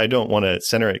 I don't want to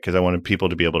center it because I wanted people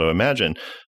to be able to imagine.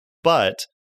 But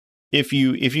if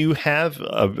you have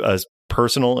a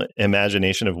personal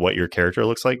imagination of what your character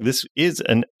looks like, this is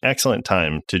an excellent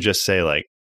time to just say like,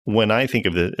 when I think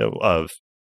of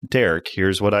Derek,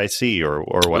 here's what I see or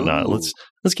whatnot. Ooh.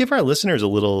 Let's give our listeners a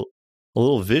little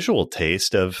visual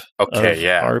taste of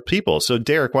our people. So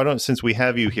Derek, since we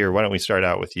have you here, why don't we start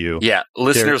out with you? Yeah.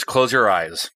 Listeners, close your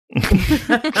eyes.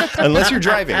 Unless you're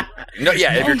driving. No,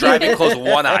 yeah. If you're driving, close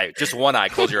one eye. Just one eye.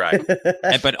 Close your eye.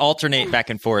 But alternate back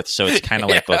and forth, so it's kind of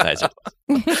like both eyes.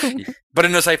 But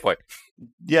in a safe way.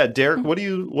 Yeah, Derek, what do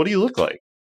you look like?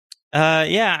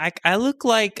 I look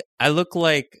like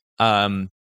a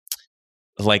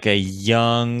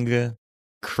young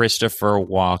Christopher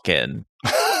Walken.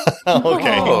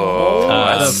 Okay. Oh,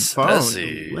 that's that's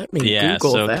messy. Let me Yeah,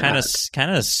 Google so that. kind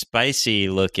of spicy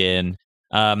looking.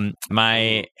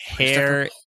 My hair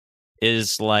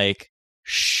is like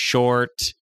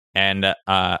short and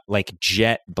like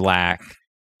jet black.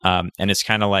 And it's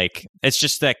kind of like it's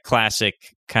just that classic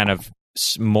kind of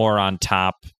more on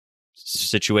top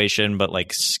situation, but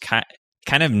like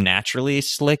kind of naturally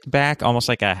slicked back, almost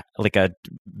like a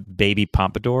baby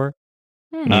pompadour.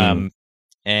 Hmm.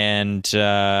 And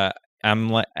I'm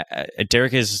like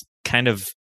Derek is kind of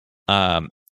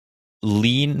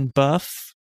lean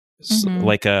buff, Mhm.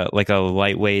 like a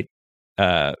lightweight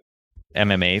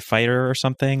MMA fighter or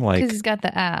something. Like Because he's got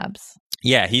the abs.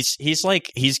 yeah, he's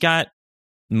got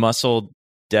muscle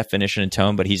definition and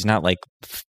tone, but he's not like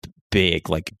big,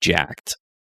 like jacked.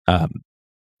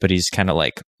 But he's kind of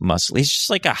like muscle. He's just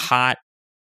like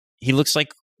he looks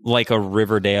like a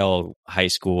Riverdale high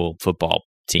school football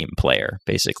team player,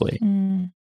 basically.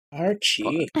 Mm.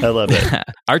 Archie. I love it.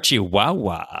 Archie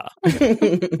Wawa.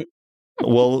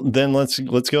 Well, then let's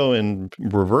go in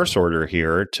reverse order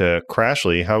here to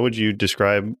Crashly. How would you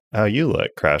describe how you look,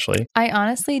 Crashly? I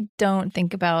honestly don't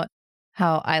think about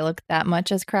how I look that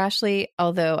much as Crashly,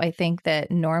 although I think that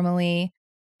normally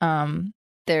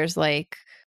there's like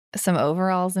some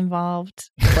overalls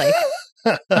involved. Like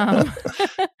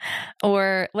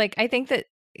or like I think that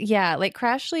like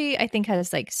Crashly I think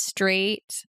has like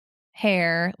straight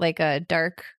hair, like a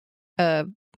dark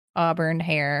auburn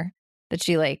hair that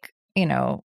she like,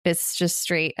 it's just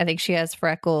straight. I think she has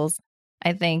freckles.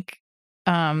 I think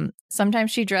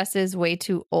sometimes she dresses way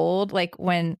too old, like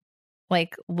when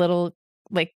like little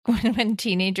like when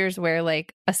teenagers wear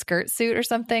like a skirt suit or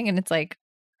something and it's like,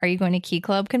 are you going to Key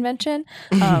Club convention?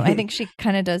 I think she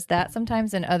kind of does that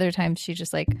sometimes, and other times she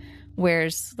just like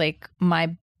wears like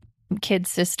my kid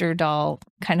sister doll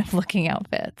kind of looking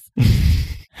outfits.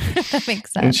 That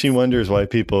makes sense. And she wonders why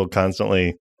people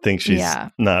constantly think she's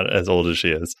not as old as she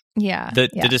is. Yeah. The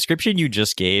description you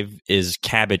just gave is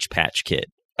Cabbage Patch Kid.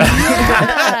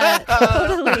 Yeah,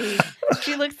 totally.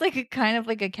 She looks like a kind of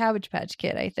like a Cabbage Patch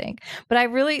Kid, I think. But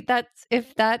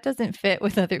if that doesn't fit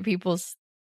with other people's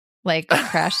like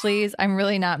Crashly's, I'm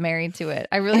really not married to it.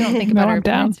 I really don't think about her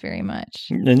appearance very much.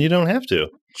 And you don't have to.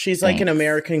 She's like an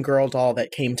American Girl doll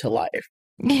that came to life.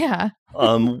 Yeah.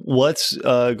 Let's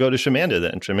go to Shamanda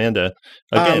then. Shamanda,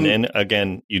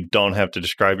 again, you don't have to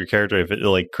describe your character. If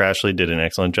like Crashly did an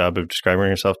excellent job of describing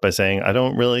herself by saying, I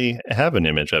don't really have an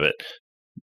image of it.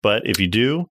 But if you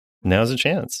do, now's a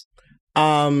chance.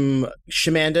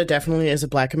 Shamanda definitely is a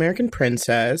Black American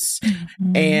princess,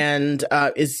 and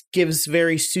gives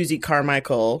very Susie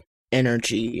Carmichael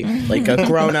energy, like a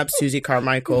grown up Susie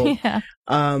Carmichael. Yeah.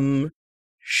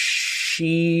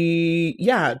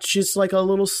 She's like a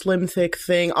little slim, thick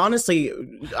thing. Honestly,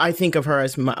 I think of her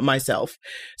as myself.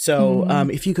 So,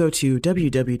 if you go to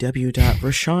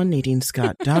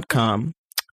www.RashawnNadineScott.com,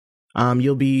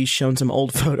 you'll be shown some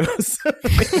old photos.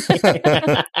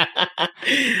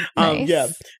 Nice. Yeah,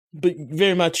 but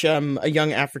very much a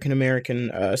young African American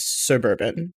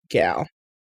suburban gal.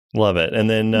 Love it. And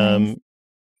then Nice.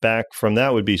 back from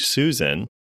that would be Susan.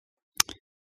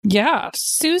 Yeah.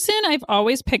 Susan, I've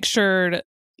always pictured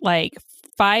like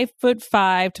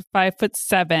 5'5" to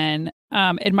 5'7".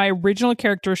 In my original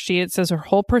character sheet, it says her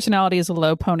whole personality is a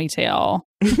low ponytail.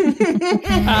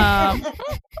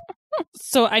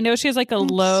 So I know she has like a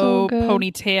low good.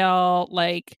 ponytail,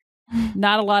 like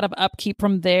Not a lot of upkeep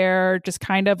from there. Just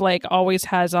kind of like always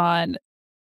has on.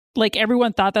 Like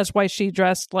everyone thought that's why she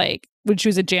dressed like when she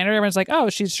was a janitor. Everyone's like, oh,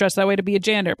 she's dressed that way to be a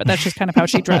janitor, but that's just kind of how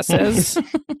she dresses.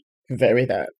 Very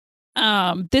that.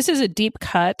 This is a deep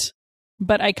cut,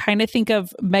 but I kind of think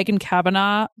of Megan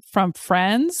Cavanagh from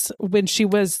Friends when she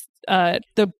was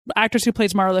the actress who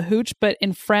plays Marla Hooch, but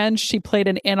in Friends, she played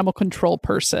an animal control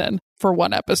person for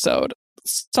one episode.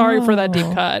 Sorry for that deep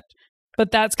cut,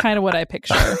 but that's kind of what I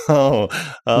picture. Work,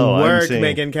 I'm seeing,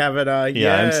 Megan Cavanagh.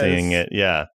 Yeah, yes. I'm seeing it.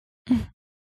 Yeah.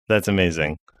 That's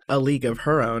amazing. A League of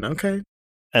Her Own. Okay.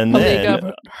 And then, A League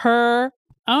of Her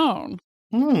Own.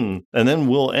 And then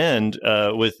we'll end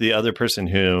with the other person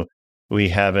who we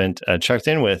haven't checked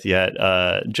in with yet.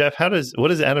 Jeff, what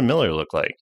does Adam Miller look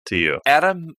like to you?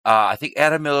 Adam, I think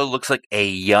Adam Miller looks like a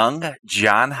young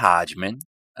John Hodgman.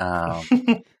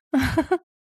 Yep.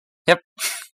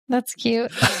 That's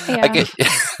cute. Yeah.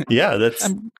 Yeah, that's...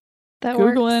 That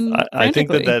Googling. I think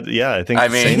that I think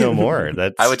say no more.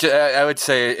 That's I would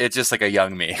say it's just like a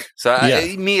young me. So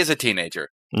me as a teenager.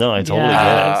 No, I totally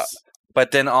get it. But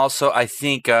then also I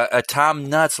think Tom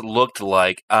Nuts looked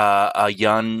like a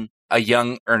young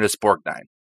Ernest Borgnine.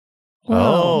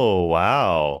 Oh,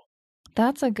 wow.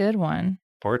 That's a good one.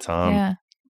 Poor Tom. Yeah.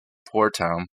 Poor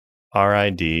Tom.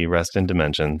 R.I.D. Rest in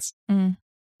dimensions. Mm.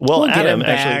 Well, We'll get Adam him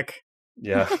actually. back.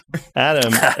 Yeah.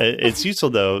 Adam, it's useful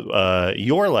though.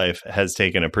 Your life has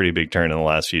taken a pretty big turn in the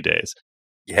last few days.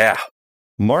 Yeah.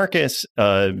 Marcus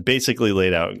basically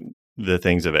laid out the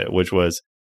things of it, which was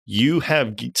you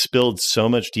have spilled so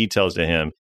much details to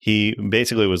him. He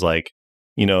basically was like,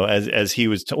 as he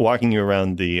was walking you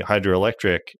around the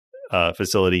hydroelectric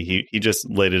facility, he just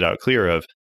laid it out clear of,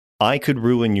 I could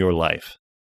ruin your life.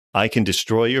 I can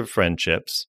destroy your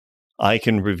friendships. I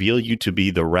can reveal you to be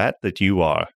the rat that you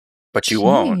are. But you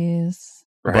won't.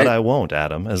 Right? But I won't,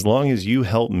 Adam, as long as you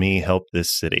help me help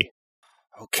this city.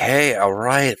 Okay, all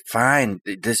right, fine.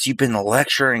 You've been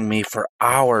lecturing me for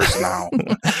hours now.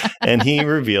 And he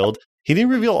didn't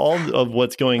reveal all of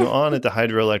what's going on at the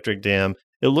hydroelectric dam.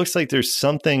 It looks like there's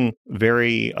something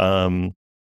very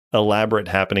elaborate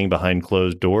happening behind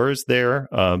closed doors there.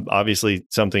 Obviously,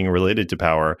 something related to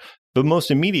power. But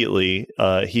most immediately,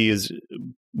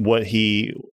 what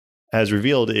he has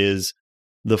revealed is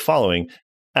the following.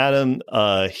 Adam,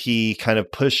 he kind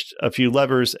of pushed a few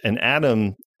levers, and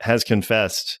Adam has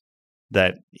confessed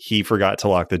that he forgot to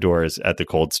lock the doors at the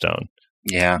Cold Stone.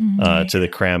 Yeah. To the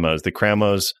Cramos. The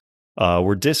Cramos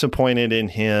were disappointed in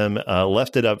him,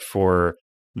 left it up for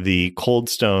the Cold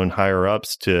Stone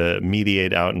higher-ups to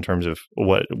mediate out in terms of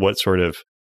what sort of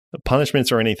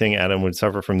punishments or anything Adam would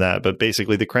suffer from that. But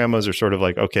basically, the Cramos are sort of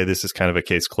like, okay, this is kind of a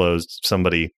case closed.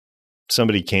 Somebody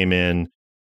came in.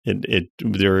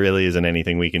 There really isn't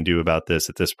anything we can do about this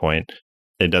at this point.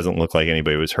 It doesn't look like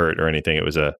anybody was hurt or anything. It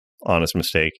was a honest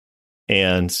mistake.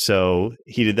 And so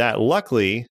he did that.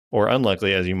 Luckily, or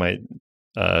unluckily, as you might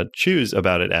choose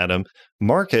about it, Adam,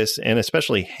 Marcus, and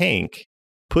especially Hank,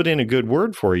 put in a good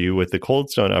word for you with the Cold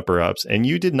Stone upper-ups, and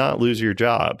you did not lose your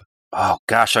job. Oh,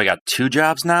 gosh, I got 2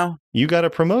 jobs now? You got a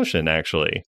promotion,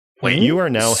 actually. Wait. You are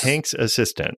now Hank's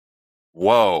assistant.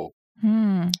 Whoa.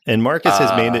 And Marcus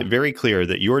has made it very clear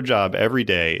that your job every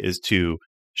day is to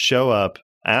show up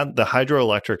at the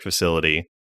hydroelectric facility.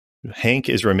 Hank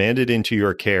is remanded into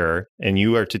your care, and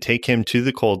you are to take him to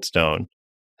the Cold Stone,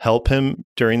 help him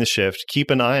during the shift,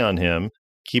 keep an eye on him,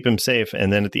 keep him safe,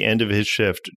 and then at the end of his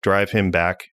shift, drive him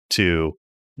back to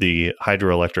the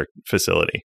hydroelectric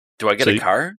facility. Do I get a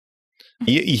car?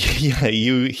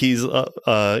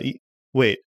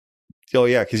 Wait. Oh,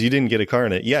 yeah, because you didn't get a car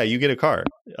in it. Yeah, you get a car.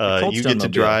 You get to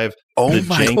drive the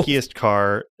jankiest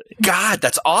car. God,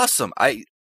 that's awesome. I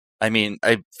mean,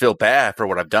 I feel bad for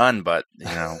what I've done, but,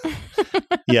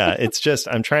 Yeah, it's just,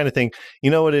 I'm trying to think.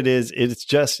 You know what it is? It's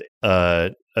just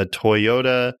a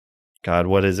Toyota. God,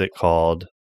 what is it called?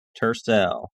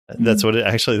 Tercel. That's what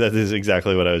that is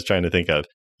exactly what I was trying to think of.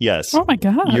 Yes. Oh, my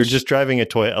gosh. You're just driving a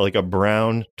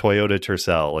brown Toyota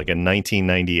Tercel, like a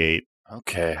 1998.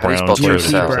 Okay, how do you spell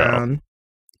Tercel? Brown.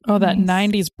 Oh, that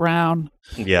 90s brown.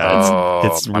 Yeah,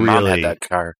 it's my really, mom had that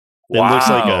car. It looks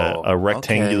like a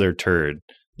rectangular turd.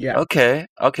 Yeah. Okay,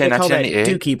 They call that 1998.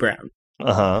 Dookie Brown.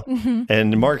 Uh-huh.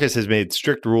 And Marcus has made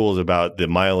strict rules about the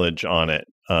mileage on it,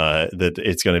 that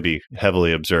it's going to be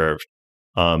heavily observed.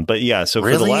 But yeah, so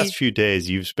for the last few days,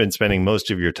 you've been spending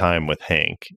most of your time with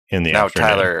Hank in the afternoon.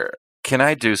 Now, Tyler, can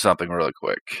I do something really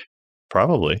quick?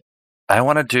 Probably. I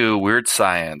want to do weird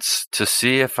science to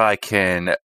see if I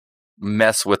can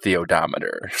mess with the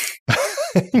odometer.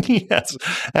 Yes,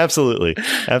 absolutely.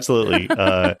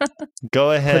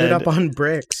 Go ahead. Put it up on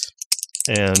bricks.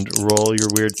 and roll your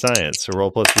weird science. So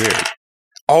roll plus weird.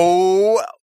 Oh,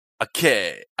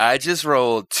 okay. I just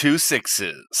rolled 2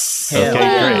 6s. Okay,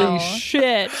 great. Holy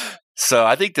shit. So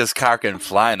I think this car can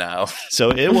fly now.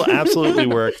 So it will absolutely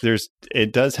work.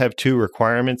 It does have 2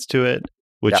 requirements to it,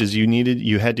 which Yeah. is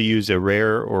you had to use a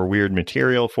rare or weird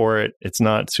material for it. It's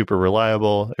not super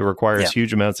reliable. It requires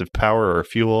huge amounts of power or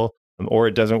fuel, or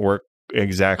it doesn't work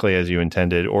exactly as you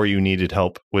intended, or you needed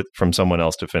help from someone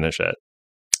else to finish it.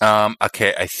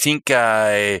 Okay, I think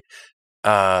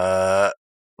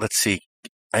let's see.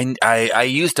 I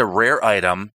used a rare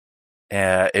item.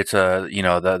 It's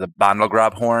the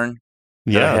Bondelgrab horn.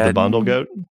 Yeah, the bundle goat.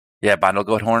 Yeah, Bundle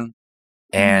Goat horn.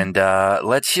 And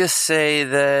let's just say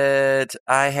that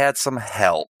I had some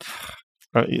help.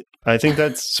 I think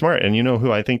that's smart. And you know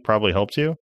who I think probably helped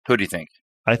you? Who do you think?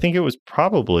 I think it was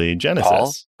probably Genesis.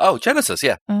 Paul? Oh, Genesis,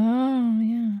 yeah. Oh,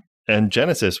 yeah. And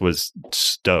Genesis was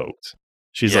stoked.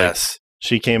 She's Yes.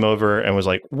 she came over and was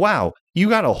like, wow, you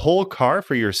got a whole car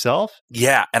for yourself?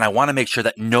 Yeah, and I want to make sure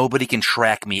that nobody can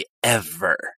track me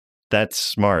ever. That's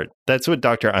smart. That's what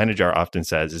Dr. Einejar often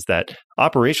says, is that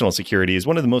operational security is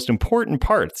one of the most important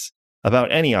parts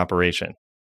about any operation.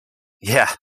 Yeah,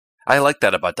 I like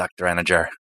that about Dr. Anajar.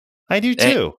 I do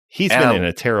too. He's been in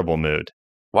a terrible mood.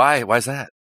 Why? Why's that?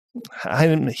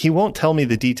 He won't tell me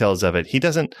the details of it. He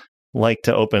doesn't like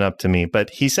to open up to me,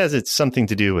 but he says it's something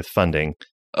to do with funding.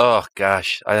 Oh,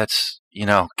 gosh. That's,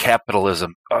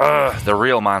 capitalism. Ugh, the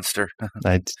real monster.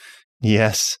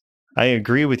 Yes, I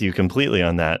agree with you completely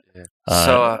on that.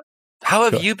 So, how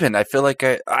have you been? I feel like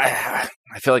I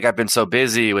feel like I've been so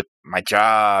busy with my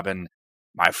job and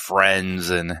my friends.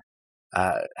 And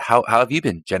how have you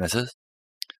been, Genesis?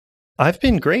 I've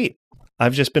been great.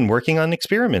 I've just been working on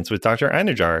experiments with Dr.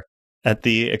 Einejar at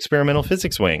the experimental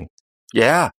physics wing.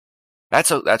 Yeah,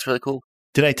 that's really cool.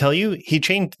 Did I tell you he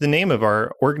changed the name of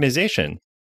our organization?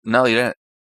 No, you didn't.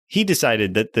 He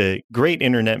decided that the Great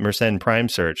Internet Mersenne Prime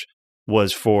Search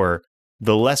was for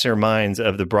the lesser minds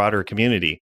of the broader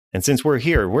community. And since we're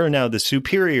here, we're now the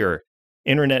superior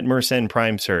Internet Mersenne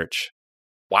Prime Search.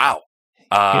 Wow.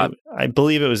 I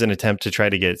believe it was an attempt to try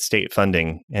to get state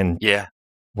funding and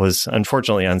was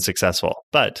unfortunately unsuccessful.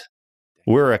 But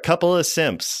we're a couple of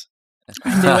simps.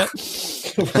 I knew it.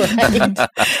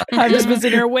 I've just been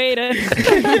sitting here waiting.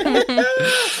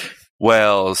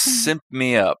 Well, simp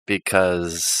me up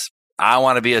because I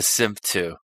want to be a simp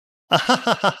too.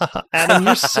 Adam,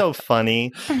 you're so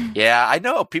funny. Yeah, I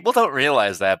know. People don't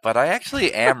realize that, but I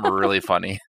actually am really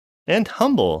funny. And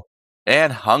humble.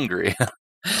 And hungry.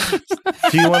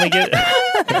 Do you want to get...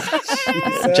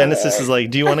 Genesis is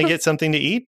like, do you want to get something to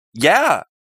eat? Yeah.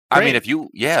 Great. I mean, if you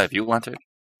want to.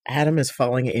 Adam is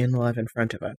falling in love in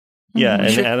front of us. Yeah,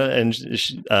 and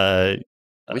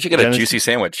we should get a juicy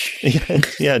sandwich.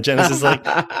 Yeah, Genesis is like,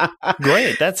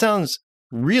 great. That sounds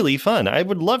really fun. I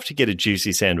would love to get a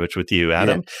juicy sandwich with you,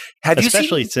 Adam. Yeah.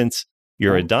 Especially since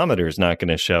your odometer is not going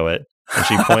to show it. And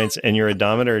she points, and your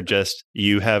odometer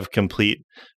you have complete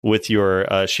with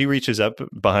your. She reaches up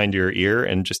behind your ear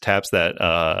and just taps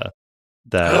that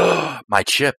my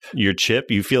chip. Your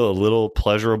chip. You feel a little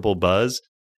pleasurable buzz.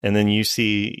 And then you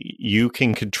see you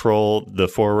can control the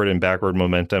forward and backward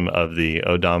momentum of the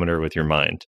odometer with your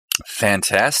mind.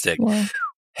 Fantastic. Yeah.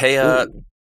 Hey,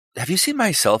 have you seen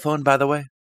my cell phone, by the way?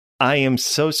 I am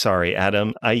so sorry,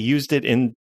 Adam. I used it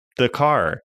in the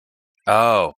car.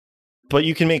 Oh. But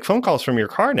you can make phone calls from your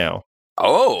car now.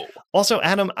 Oh. Also,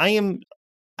 Adam, I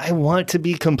want to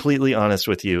be completely honest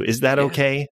with you. Is that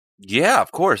okay? Yeah,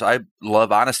 of course. I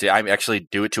love honesty. I actually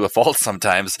do it to a fault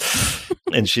sometimes.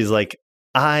 And she's like,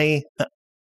 I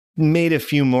made a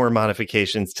few more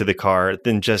modifications to the car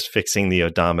than just fixing the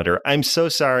odometer. I'm so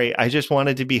sorry. I just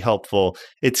wanted to be helpful.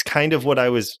 It's kind of what I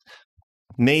was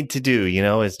made to do,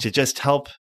 is to just help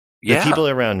the people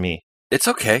around me. It's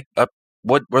okay.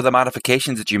 What were the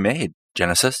modifications that you made,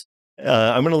 Genesis?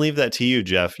 I'm going to leave that to you,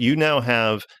 Jeff. You now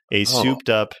have a souped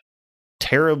up,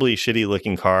 terribly shitty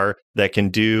looking car that can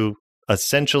do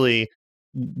essentially...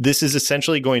 This is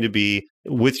essentially going to be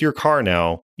with your car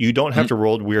now. You don't have to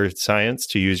roll weird science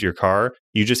to use your car.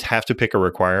 You just have to pick a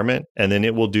requirement, and then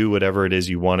it will do whatever it is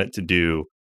you want it to do.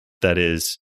 That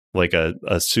is like a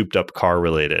souped up car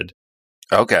related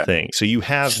thing. So you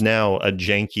have now a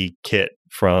janky kit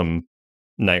from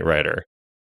Knight Rider.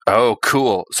 Oh,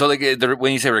 cool. So like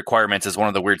when you say requirements, is one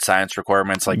of the weird science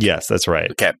requirements? Like yes, that's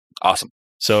right. Okay, awesome.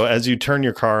 So as you turn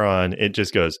your car on, it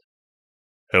just goes,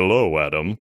 "Hello,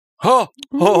 Adam." Whoa.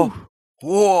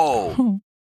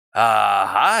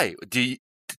 Hi.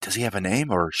 Does he have a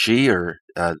name, or she, or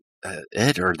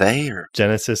it, or they, or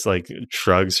Genesis like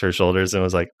shrugs her shoulders and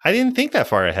was like, I didn't think that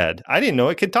far ahead. I didn't know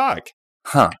it could talk.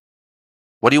 Huh.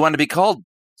 What do you want to be called,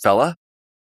 fella?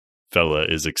 Fella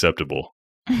is acceptable.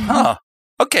 Huh.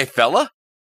 Okay, fella.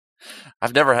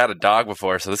 I've never had a dog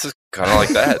before, so this is kind of like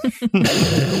that.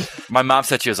 My mom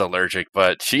said she was allergic,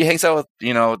 but she hangs out with,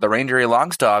 the Ranger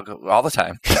Long's dog all the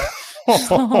time.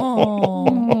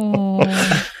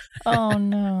 Oh,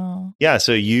 no. Yeah,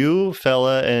 so you,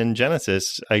 Fella, and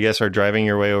Genesis, I guess, are driving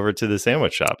your way over to the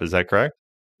sandwich shop. Is that correct?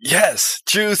 Yes,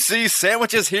 juicy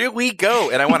sandwiches, here we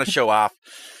go. And I want to show off.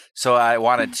 So I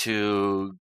wanted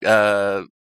to, what's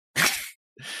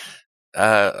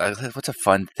a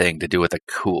fun thing to do with a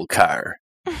cool car?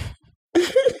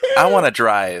 I want to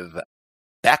drive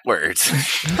backwards. You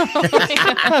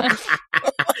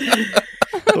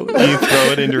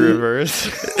throw it into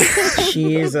reverse.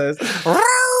 Jesus.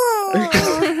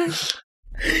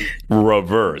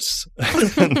 Reverse.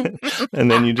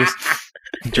 And then you just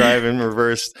drive in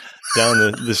reverse down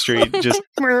the street, just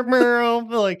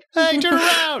like, hey, turn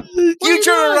around. You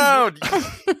turn around.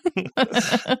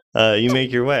 You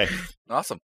make your way.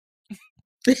 Awesome.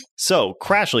 So,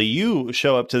 Crashly, you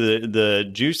show up to the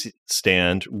juice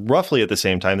stand roughly at the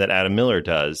same time that Adam Miller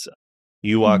does.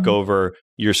 You walk over,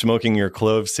 you're smoking your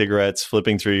clove cigarettes,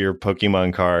 flipping through your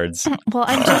Pokemon cards. Well,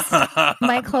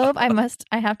 my clove,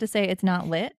 I have to say it's not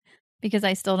lit because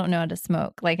I still don't know how to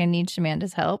smoke. Like, I need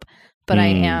Shamanda's help, but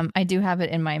I do have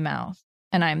it in my mouth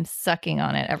and I'm sucking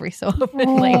on it every so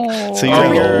often. Like, so you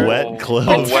have a wet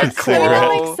clove cigarette.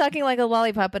 I'm like sucking like a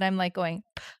lollipop, but I'm like going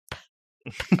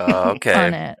okay.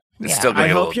 on it. It's Yeah. still I going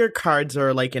hope your cards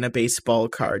are like in a baseball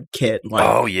card kit. Like,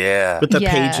 Oh, yeah. with the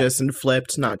Yeah. pages and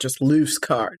flipped, not just loose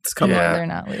cards. Come No, Yeah. they're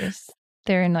not loose.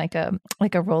 They're in like a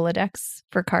Rolodex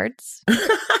for cards. on.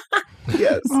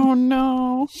 Yes. Oh,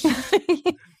 no.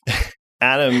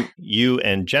 Adam, you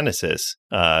and Genesis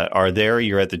are there.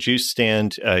 You're at the juice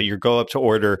stand. You go up to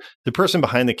order. The person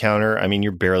behind the counter, I mean,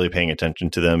 you're barely paying attention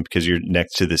to them because you're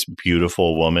next to this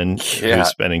beautiful woman Yeah. who's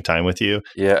spending time with you.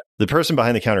 Yeah. The person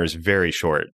behind the counter is very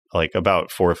short, like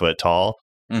about 4 foot tall,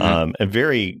 Mhm. and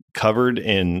very covered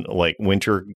in like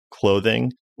winter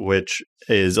clothing, which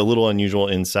is a little unusual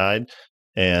inside.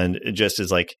 And it just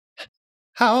is like,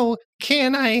 how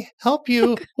can I help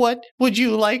you? What would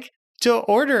you like to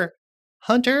order?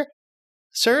 Hunter,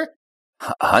 sir?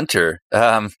 Hunter?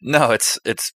 No,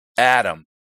 it's Adam.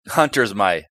 Hunter's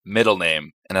my middle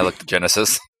name. And I looked at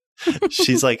Genesis.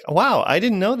 She's like, wow, I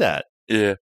didn't know that.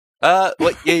 Yeah.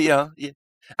 What? Yeah.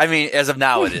 I mean, as of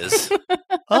now, it is.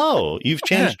 Oh, you've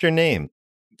changed your name.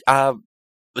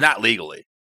 Not legally.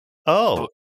 Oh,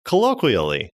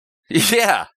 colloquially.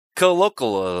 Yeah,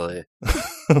 colloquially.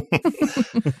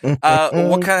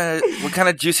 What kind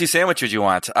of juicy sandwich would you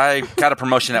want? I got a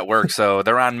promotion at work, so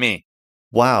they're on me.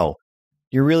 Wow,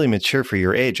 you're really mature for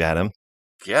your age, Adam.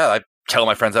 Yeah, I tell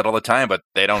my friends that all the time, but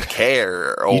they don't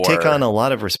care. Or You take on a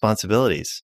lot of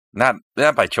responsibilities. not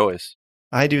by choice.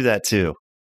 I do that too.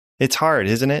 It's hard,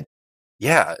 isn't it?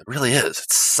 Yeah, it really is.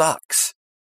 It sucks.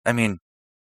 I mean,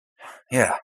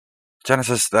 yeah.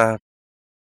 Genesis,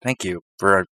 thank you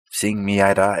for seeing me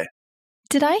eye to eye.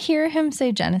 Did I hear him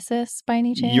say Genesis by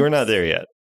any chance? You're not there yet.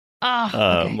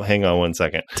 Okay. Hang on one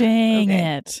second. Dang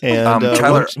Okay. it. And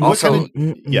Tyler, what also-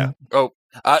 kind of- yeah.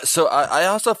 So I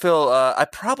also feel I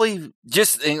probably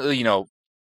just in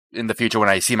the future when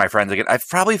I see my friends again, I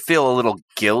probably feel a little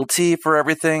guilty for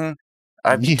everything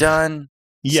I've Yeah. done.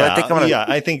 Yeah, I think I'm gonna-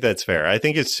 I think that's fair. I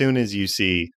think as soon as you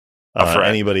see A friend.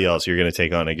 anybody else, you're going to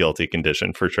take on a guilty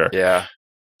condition for sure. Yeah.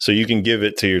 So you can give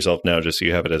it to yourself now, just so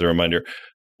you have it as a reminder.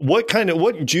 What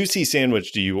juicy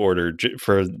sandwich do you order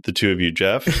for the two of you,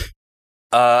 Jeff?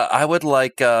 I would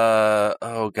like.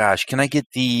 Oh gosh, can I get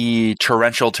the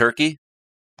torrential turkey?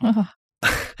 Oh.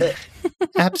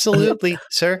 Absolutely,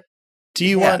 sir. Do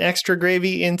you Yeah. want extra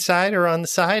gravy inside or on the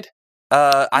side?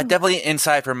 I definitely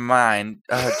inside for mine.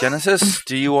 Genesis,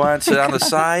 do you want it on the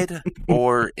side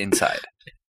or inside?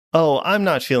 Oh, I'm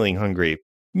not feeling hungry.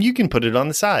 You can put it on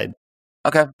the side.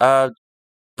 Okay.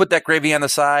 Put that gravy on the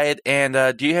side.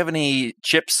 And do you have any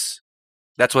chips?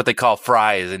 That's what they call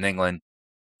fries in England.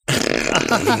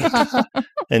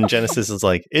 And Genesis is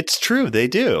like, it's true, they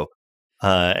do.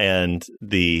 And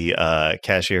the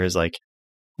cashier is like,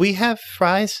 we have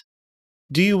fries.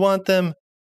 Do you want them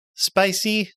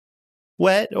spicy,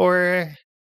 wet, or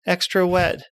extra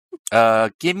wet?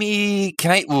 Give me.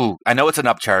 Can I? Ooh, I know it's an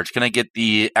upcharge. Can I get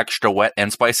the extra wet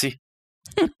and spicy?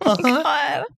 Uh-huh.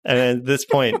 God. And at this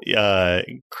point,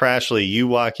 Crashly, you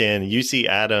walk in, you see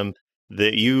Adam,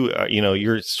 that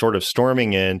you're sort of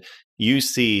storming in. You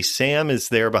see Sam is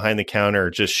there behind the counter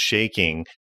just shaking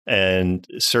and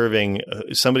serving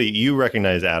somebody. You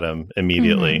recognize Adam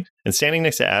immediately. And standing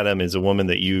next to Adam is a woman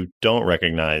that you don't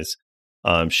recognize.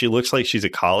 She looks like she's a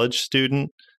college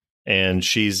student, and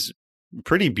she's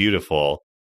pretty beautiful.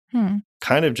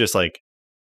 Kind of just like,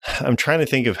 I'm trying to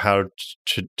think of how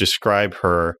to describe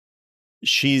her.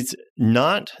 She's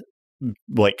not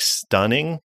like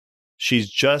stunning. She's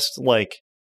just like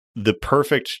the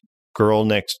perfect girl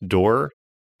next door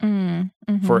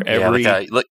for every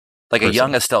like a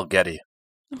young Estelle Getty.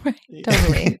 Right,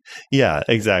 totally. Yeah,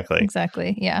 exactly.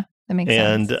 Exactly. Yeah, that makes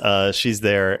sense. And she's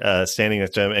there standing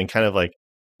next to him and kind of like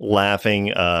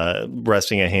laughing,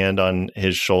 resting a hand on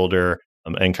his shoulder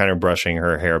and kind of brushing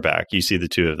her hair back. You see the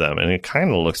two of them, and it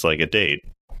kind of looks like a date.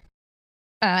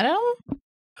 Adam?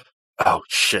 Oh,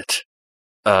 shit.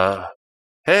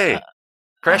 Hey,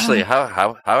 Crashly,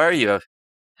 how are you?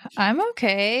 I'm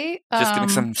okay. Just getting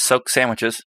some soaked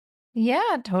sandwiches.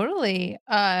 Yeah, totally.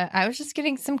 I was just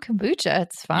getting some kombucha.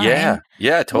 It's fine.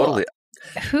 Yeah, totally.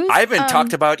 Well, I haven't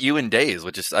talked about you in days,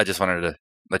 I just wanted to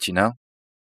let you know.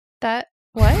 That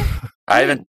what? I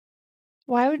haven't.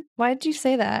 Why did you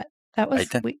say that? That was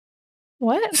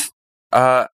what?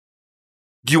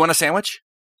 Do you want a sandwich?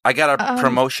 I got a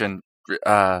promotion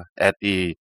at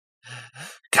the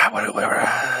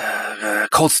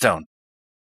Cold Stone.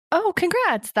 Oh,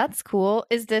 congrats! That's cool.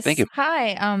 Is this? Thank you.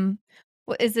 Hi.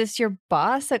 Is this your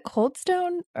boss at Cold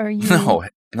Stone? Or you? No.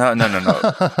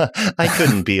 I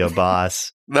couldn't be a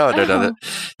boss. No.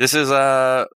 This is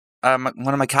one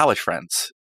of my college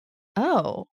friends.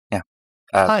 Oh. Yeah.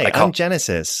 Hi, I'm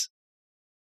Genesis.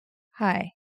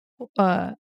 Hi.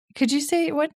 Could you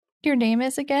say what your name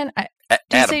is again? Did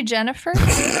you say Jennifer?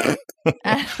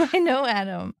 I know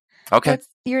Adam. Okay.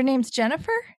 Your name's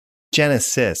Jennifer?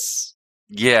 Genesis.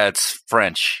 Yeah, it's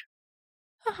French.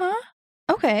 Uh-huh.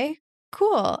 Okay.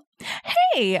 Cool.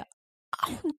 Hey,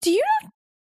 do you know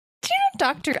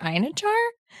Dr. Einajar?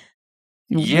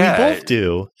 Yeah. We both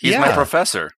do. He's my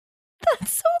professor.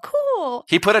 That's so cool.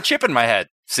 He put a chip in my head.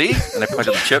 See? And I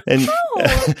pointed the chip. And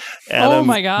Adam, oh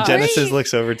my god! Genesis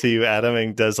looks over to you, Adam,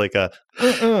 and does like a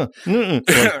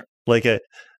like a,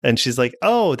 and she's like,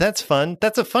 "Oh, that's fun.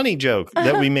 That's a funny joke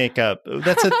that we make up.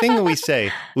 That's a thing that we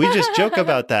say. We just joke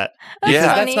about that.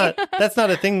 That's that's not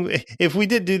a thing. If we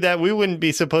did do that, we wouldn't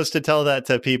be supposed to tell that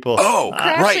to people." Oh,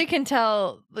 Crashly right. can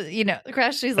tell.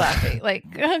 Crashly's laughing. Like,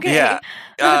 okay, yeah,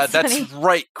 that's funny.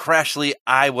 right, Crashly.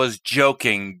 I was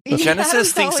joking.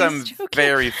 Genesis thinks I'm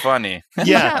very funny.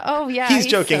 Yeah. Oh, yeah. He's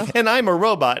joking, and I'm a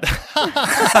robot.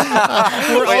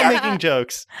 We're all making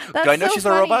jokes. That's do I know so she's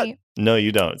funny. a robot? No,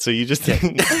 you don't. So you just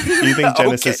think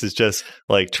Genesis is just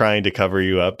like trying to cover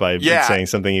you up by saying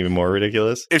something even more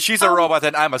ridiculous. If she's a robot,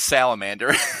 then I'm a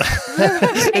salamander.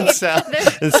 and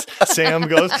Sam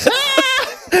goes,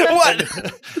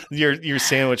 what? Your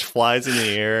sandwich flies in the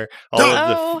air. All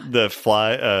of the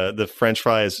French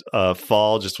fries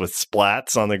fall just with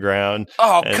splats on the ground.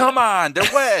 Oh, come on, they're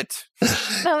wet.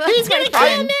 No, he's gonna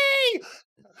kill me.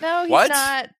 No, he's what?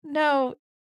 not. No.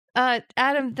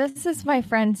 Adam, this is my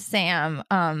friend Sam.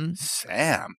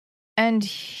 Sam. And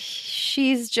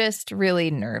she's just really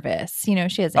nervous. She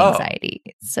has anxiety.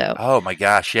 So. Oh my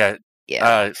gosh, yeah.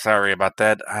 Yeah. Sorry about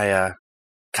that.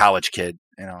 College kid.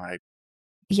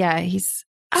 He's.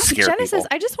 Scare Genesis, people.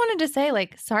 I just wanted to say,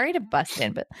 sorry to bust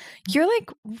in, but you're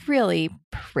really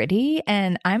pretty,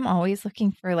 and I'm always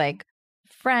looking for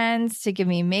friends to give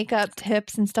me makeup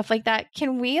tips and stuff like that.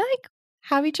 Can we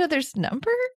have each other's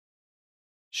number?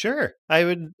 Sure,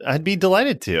 I'd be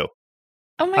delighted to.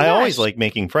 Oh my gosh. I always gosh. like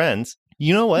making friends.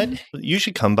 You know what? You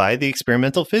should come by the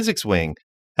experimental physics wing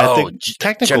at the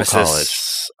technical Genesis,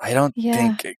 college. I don't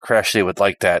think Crashly would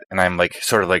like that. And I'm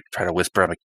sort of try to whisper. I'm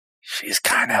like, she's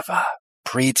kind of a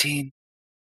preteen.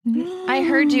 I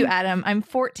heard you, Adam. I'm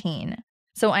 14,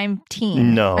 so I'm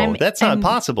teen. No, that's not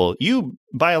possible. You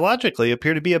biologically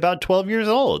appear to be about 12 years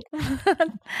old.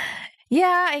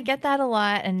 Yeah, I get that a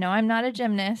lot. And no, I'm not a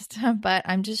gymnast, but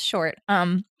I'm just short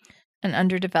and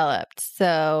underdeveloped.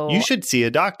 So you should see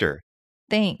a doctor.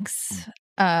 Thanks.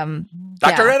 Dr.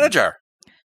 Einajar.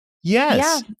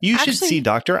 Yes. You should see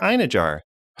Dr. Einajar.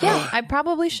 Yeah, I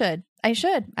probably should. I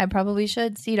probably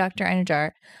should see Dr.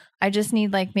 Einajar. I just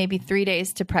need maybe 3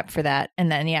 days to prep for that.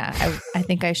 And then, I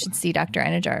think I should see Dr.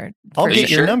 Einajar. I'll get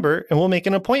your number and we'll make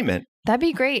an appointment. That'd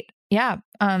be great. Yeah.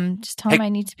 Just tell him I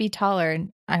need to be taller and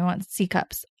I want C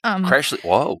cups. Crashly,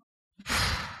 whoa.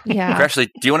 Yeah. Crashly,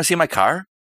 do you want to see my car?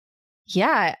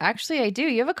 Yeah, actually I do.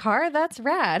 You have a car? That's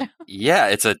rad. Yeah,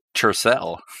 it's a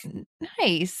Tercel.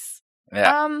 Nice.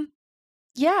 Yeah.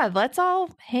 Yeah, let's all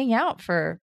hang out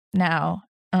for now.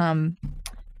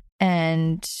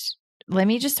 And let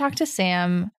me just talk to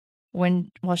Sam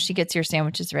while she gets your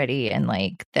sandwiches ready, and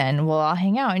then we'll all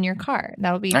hang out in your car.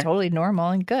 That'll be totally normal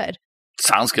and good.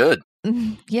 Sounds good.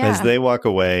 Yeah. As they walk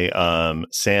away,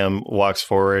 Sam walks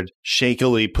forward,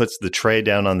 shakily puts the tray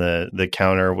down on the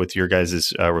counter with your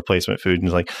guys' replacement food and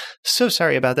is like, so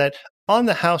sorry about that. On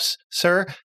the house, sir.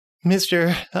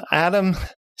 Mr. Adam,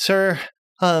 sir,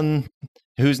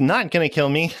 who's not going to kill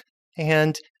me.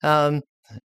 And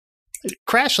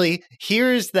Crashly,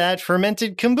 here's that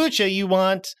fermented kombucha you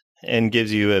want. And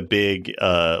gives you a big,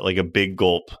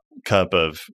 gulp cup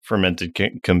of fermented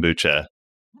kombucha.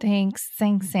 Thanks,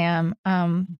 Sam.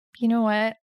 You know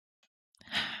what?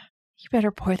 You better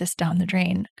pour this down the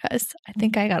drain because I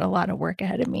think I got a lot of work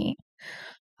ahead of me.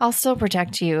 I'll still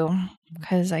protect you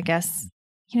because I guess,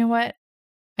 you know what?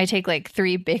 I take like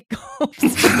 3 big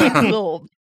gulps. Like,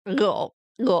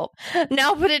 gulp.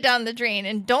 Now put it down the drain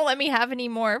and don't let me have any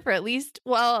more for at least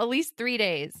 3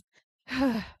 days.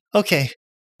 Okay.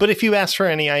 But if you ask for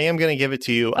any, I am going to give it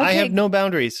to you. Okay. I have no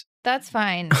boundaries. That's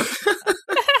fine.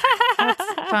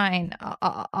 That's fine.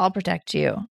 I'll protect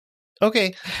you.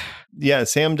 Okay. Yeah,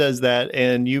 Sam does that,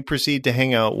 and you proceed to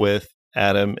hang out with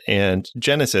Adam and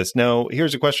Genesis. Now,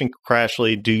 here's a question,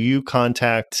 Crashly. Do you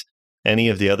contact any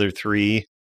of the other 3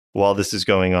 while this is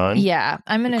going on? Yeah,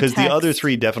 I'm going to Because the other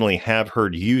 3 definitely have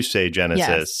heard you say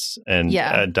Genesis and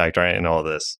Dr. and all of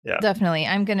this. Yeah, definitely.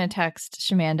 I'm going to text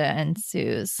Shamanda and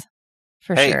Suze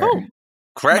for sure. Oh,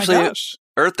 Crashly,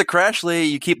 Earth to Crashly,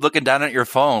 you keep looking down at your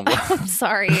phone. I'm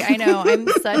sorry. I know. I'm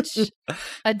such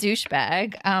a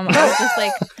douchebag. I was just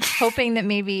like hoping that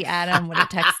maybe Adam would have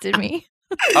texted me.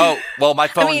 Oh, well, my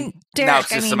phone now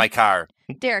sits in my car.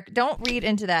 Derek, don't read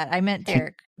into that. I meant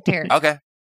Derek. Okay.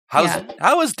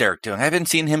 How is Derek doing? I haven't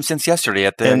seen him since yesterday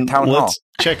at the town hall. Let's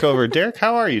check over. Derek,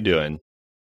 how are you doing?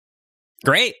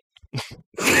 Great.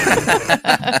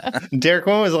 Derek,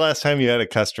 when was the last time you had a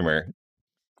customer?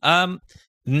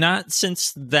 Not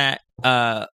since that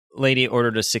lady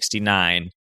ordered a 69,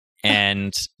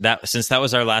 and since that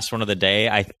was our last one of the day,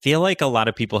 I feel like a lot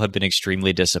of people have been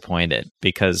extremely disappointed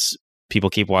because people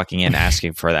keep walking in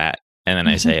asking for that, and then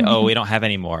I say, "Oh, we don't have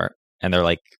any more," and they're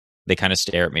like, they kind of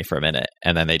stare at me for a minute,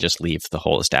 and then they just leave the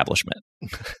whole establishment.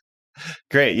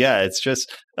 Great. Yeah, it's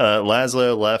just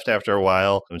Laszlo left after a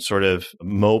while, sort of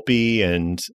mopey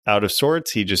and out of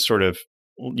sorts. He just sort of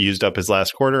used up his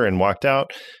last quarter and walked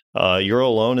out. You're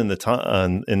alone in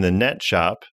the net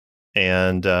shop,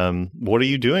 and what are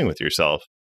you doing with yourself?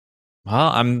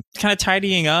 Well, I'm kind of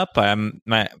tidying up.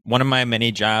 One of my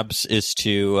many jobs is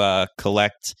to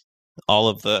collect all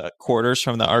of the quarters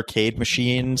from the arcade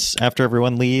machines after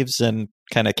everyone leaves and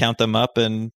kind of count them up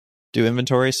and do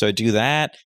inventory. So I do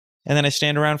that, and then I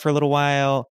stand around for a little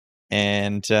while,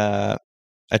 and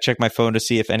I check my phone to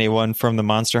see if anyone from the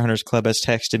Monster Hunters Club has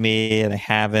texted me, and I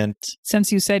haven't.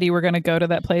 Since you said you were going to go to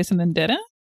that place and then didn't?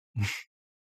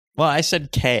 Well, I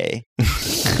said K.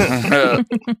 Okay,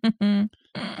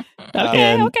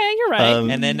 you're right.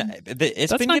 And then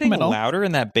it's been getting louder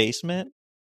in that basement.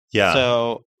 Yeah.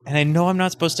 So, and I know I'm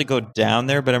not supposed to go down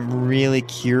there, but I'm really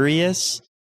curious.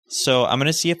 So I'm going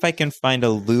to see if I can find a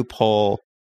loophole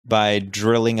by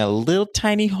drilling a little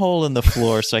tiny hole in the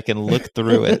floor so I can look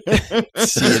through it,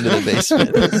 see into the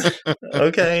basement.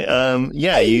 Okay.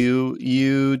 Yeah,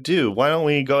 you do. Why don't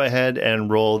we go ahead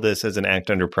and roll this as an act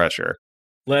under pressure?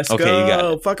 Let's go. You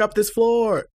got it. Fuck up this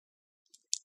floor.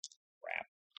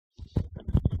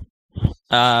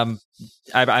 I'm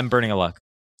burning a luck.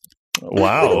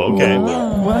 Wow. Okay.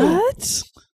 What?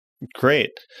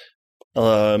 Great.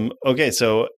 Okay.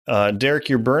 So, Derek,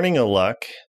 you're burning a luck.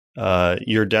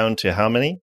 You're down to how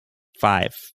many? 5.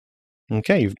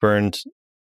 Okay, you've burned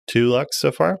 2 lucks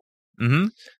so far. Mm-hmm.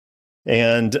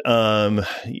 And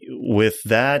with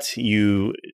that,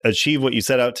 you achieve what you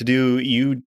set out to do.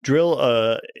 You drill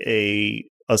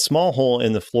a small hole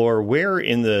in the floor. Where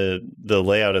in the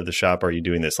layout of the shop are you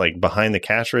doing this? Like behind the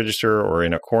cash register, or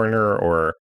in a corner,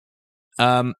 or?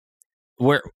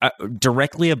 Where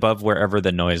directly above wherever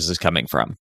the noise is coming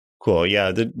from. Cool.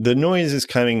 Yeah, the noise is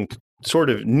coming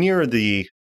sort of near the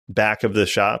back of the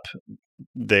shop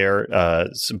there,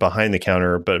 behind the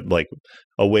counter, but like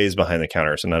a ways behind the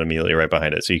counter, so not immediately right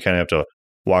behind it. So you kind of have to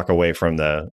walk away from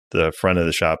the front of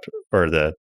the shop or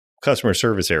the customer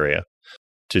service area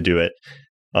to do it.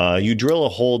 You drill a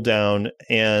hole down,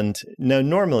 and now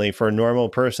normally for a normal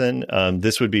person,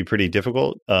 this would be pretty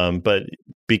difficult. But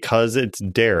because it's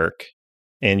Derek,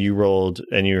 and you rolled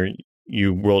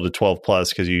a 12 plus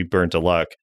because you burnt a luck,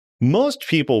 most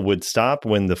people would stop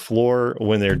when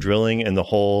they're drilling and the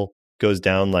hole goes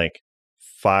down like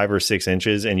 5 or 6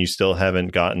 inches and you still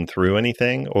haven't gotten through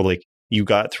anything, or like you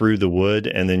got through the wood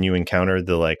and then you encountered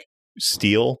the like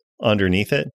steel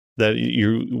underneath it. That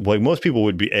you like most people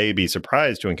would be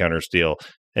surprised to encounter steel,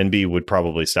 and B would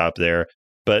probably stop there.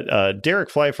 But Derek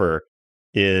Pfeiffer,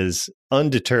 is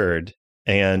undeterred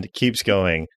and keeps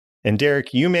going. And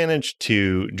Derek, you managed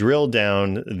to drill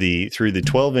down through the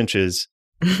 12 inches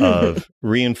of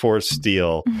reinforced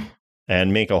steel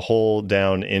and make a hole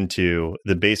down into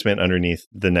the basement underneath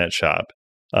the net shop.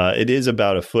 It is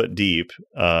about a foot deep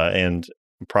and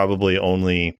probably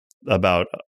only about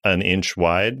an inch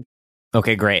wide.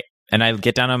 Okay, great. And I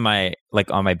get down on my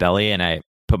belly and I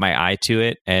put my eye to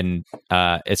it, and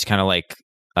it's kind of like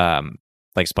SpongeBob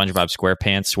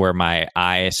SquarePants, where my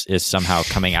eye is somehow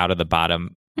coming out of the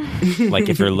bottom. Like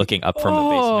if you're looking up from the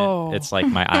basement, it's like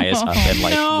my eye is up and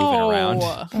like moving around.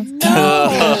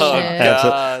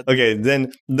 Okay,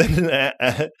 then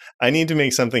I need to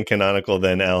make something canonical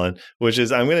then, Alan, which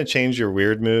is I'm going to change your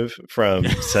weird move from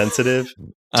sensitive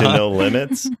to no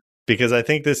limits, because I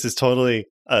think this is totally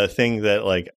a thing that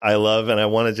like I love, and I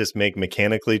want to just make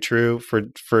mechanically true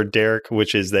for Derek,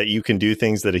 which is that you can do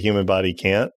things that a human body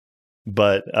can't,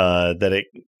 but that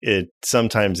it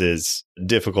sometimes is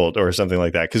difficult or something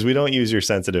like that, because we don't use your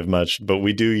sensitive much, but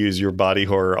we do use your body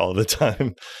horror all the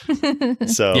time.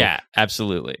 So yeah,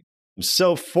 absolutely.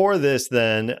 So for this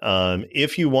then,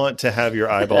 if you want to have your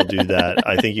eyeball do that,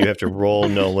 I think you have to roll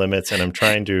no limits, and I'm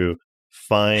trying to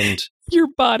find your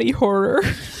body horror.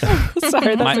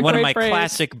 Sorry, that's one of my phrase.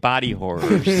 classic body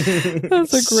horrors.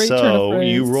 That's a great turn of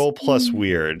phrase. You roll plus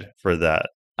weird for that.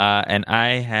 And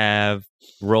I have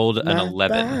rolled an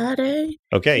 11.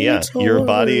 Okay, yeah. Your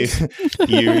body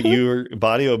your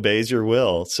body obeys your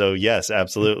will. So yes,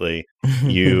 absolutely.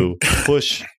 You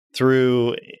push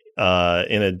through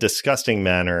in a disgusting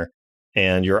manner,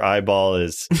 and your eyeball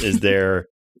is there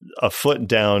a foot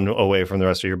down away from the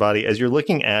rest of your body as you're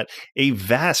looking at a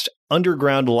vast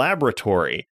underground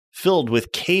laboratory filled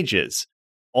with cages.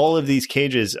 All of these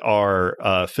cages are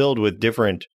filled with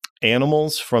different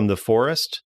animals from the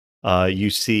forest. You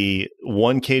see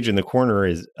one cage in the corner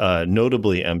is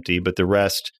notably empty, but the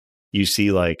rest you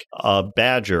see like a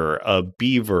badger, a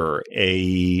beaver,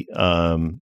 you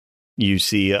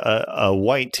see a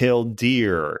white-tailed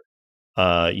deer,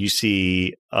 you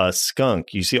see a skunk.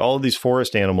 You see all of these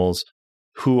forest animals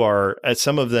who are, at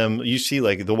some of them, you see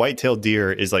like the white-tailed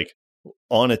deer is like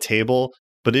on a table,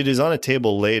 but it is on a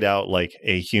table laid out like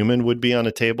a human would be on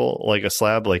a table, like a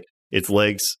slab, like its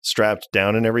legs strapped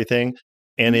down and everything.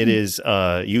 And it is,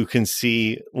 you can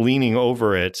see leaning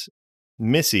over it,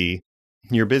 Missy,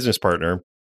 your business partner,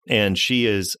 and she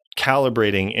is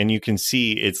calibrating, and you can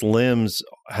see its limbs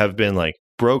have been like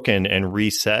broken and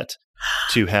reset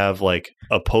to have like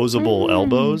opposable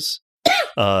elbows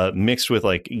mixed with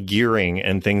like gearing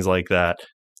and things like that.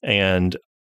 And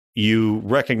you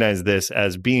recognize this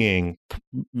as being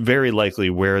very likely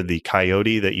where the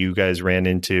coyote that you guys ran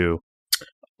into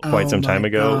quite some time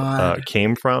ago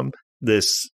came from.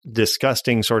 This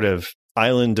disgusting sort of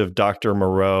Island of Dr.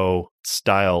 Moreau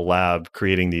style lab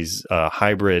creating these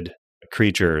hybrid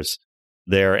creatures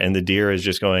there. And the deer is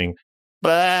just going,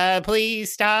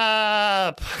 please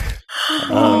stop.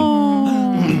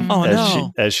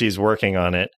 As she's working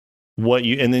on it.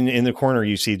 And then in the corner,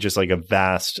 you see just like a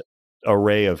vast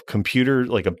array of computer,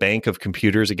 like a bank of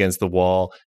computers against the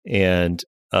wall. And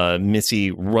Missy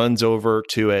runs over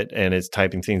to it and is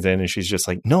typing things in. And she's just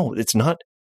like, no, it's not.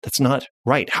 That's not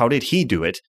right. How did he do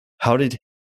it? How did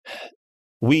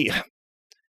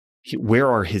where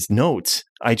are his notes?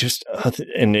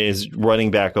 And is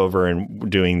running back over and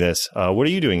doing this. What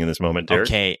are you doing in this moment, Derek?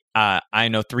 Okay. I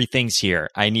know 3 things here.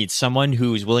 I need someone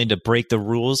who's willing to break the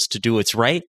rules to do what's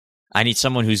right. I need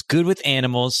someone who's good with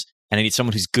animals, and I need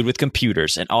someone who's good with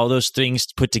computers. And all those things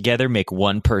put together make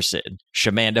one person,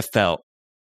 Shamanda Felt.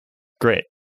 Great.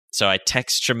 So I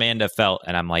text Shamanda Felt,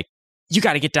 and I'm like, you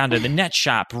got to get down to the net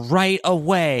shop right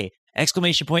away!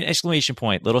 Exclamation point,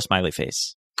 little smiley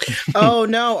face. Oh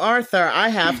no, Arthur, I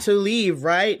have to leave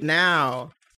right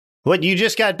now. What, you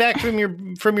just got back from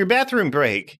your bathroom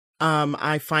break?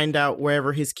 I find out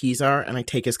wherever his keys are, and I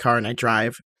take his car and I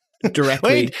drive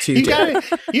directly to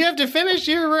you have to finish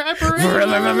your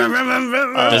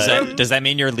apparatus. Does that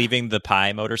mean you're leaving the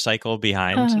pie motorcycle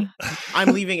behind?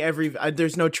 I'm leaving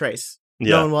there's no trace.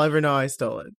 Yeah. No one will ever know I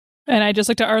stole it. And I just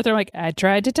looked at Arthur like, I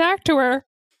tried to talk to her.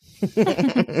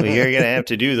 Well, you're going to have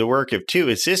to do the work of 2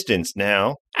 assistants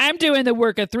now. I'm doing the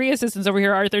work of 3 assistants over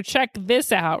here, Arthur. Check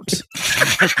this out. He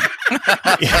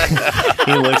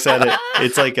looks at it.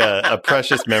 It's like a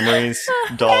Precious Memories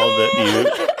doll that you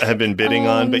have been bidding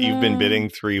on, but you've been bidding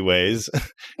 3 ways.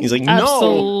 He's like, no.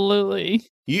 Absolutely.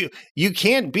 You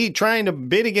can't be trying to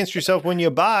bid against yourself when you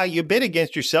buy. You bid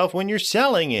against yourself when you're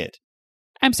selling it.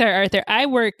 I'm sorry, Arthur. I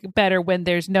work better when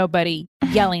there's nobody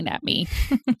yelling at me.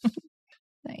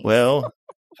 Nice. Well,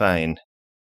 fine.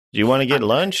 Do you want to get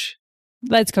lunch?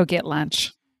 Let's go get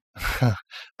lunch.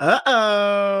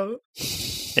 Uh-oh.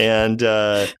 And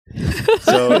so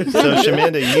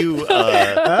Shamanda, you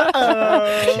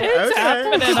It's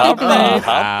happening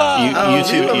already. you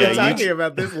two, we'll be yeah, talking you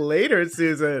about this later,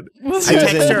 Susan. I Susan-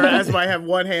 text her as I have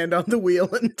one hand on the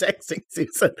wheel and texting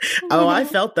Susan. Oh, I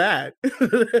felt that.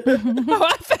 Oh,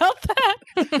 I felt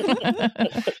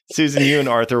that. Susan, you and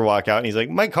Arthur walk out, and he's like,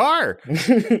 "My car,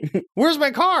 where's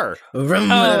my car?" And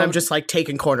I'm just like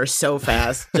taking corners so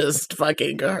fast, just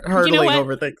fucking hurtling what?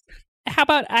 over things. How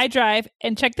about I drive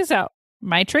and check this out?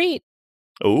 My treat.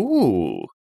 Ooh,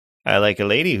 I like a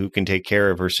lady who can take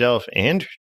care of herself and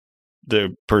the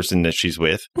person that she's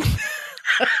with.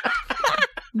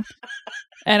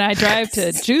 And I drive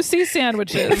to Juicy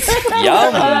Sandwiches. Yum.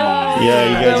 Yeah,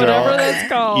 you guys are Whatever all. that's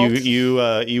called.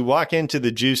 You walk into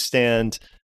the juice stand.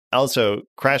 Also,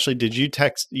 Crashly, did you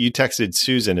texted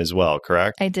Susan as well,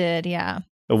 correct? I did, yeah.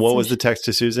 And what was the text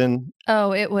to Susan?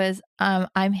 Oh, it was,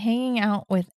 I'm hanging out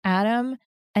with Adam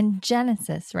and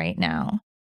Genesis right now.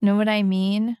 Know what I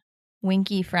mean?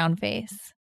 Winky frown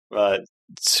face.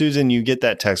 Susan, you get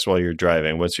that text while you're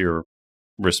driving. What's your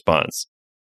response?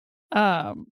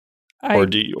 Or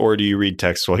do you read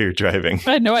text while you're driving?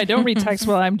 No, I don't read text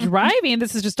while I'm driving.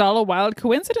 This is just all a wild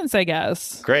coincidence, I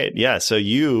guess. Great. Yeah. So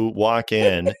you walk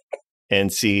in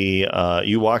and see,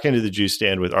 you walk into the juice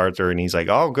stand with Arthur, and he's like,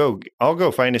 I'll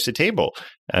go find us a table.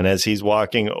 And as he's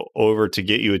walking over to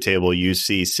get you a table, you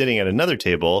see sitting at another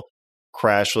table,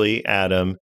 Crashly,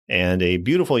 Adam, and a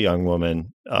beautiful young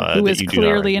woman who that is you do not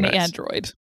clearly an recognize.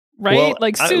 android. Right? Well,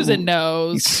 like Susan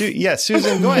knows.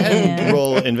 Susan, go ahead and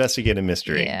roll investigate a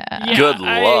mystery. Yeah. Good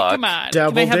luck. Come on.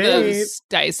 Double Can I have date. those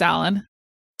dice, Alan?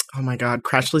 Oh my God,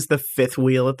 Crashly's the fifth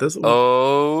wheel at this one.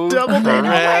 Oh, Double date. Oh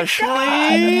my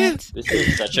Crashly. This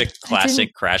is such a classic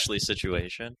Crashly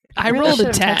situation. I rolled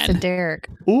a Should've texted 10. Derek.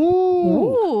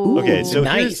 Ooh. Okay, so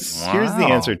nice. here's the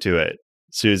Wow. answer to it,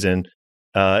 Susan.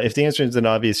 If the answer isn't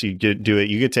obvious, you do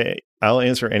it. You get to. I'll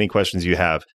answer any questions you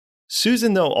have.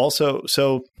 Susan, though, also.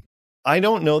 So I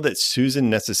don't know that Susan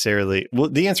necessarily. Well,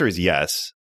 the answer is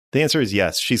yes. The answer is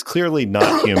yes. She's clearly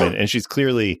not human, and she's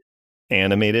clearly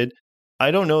animated.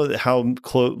 I don't know how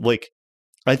close. Like,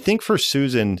 I think for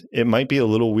Susan, it might be a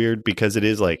little weird because it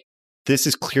is like this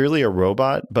is clearly a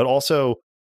robot, but also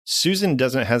Susan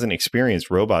hasn't experienced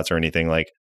robots or anything. Like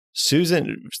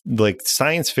Susan, like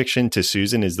science fiction to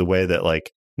Susan is the way that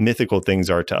like mythical things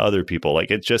are to other people. Like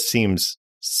it just seems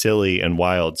silly and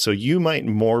wild. So you might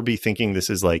more be thinking this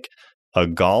is like a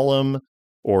golem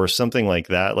or something like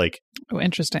that. Like, Oh,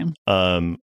 interesting.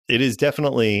 it is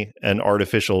definitely an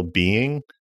artificial being,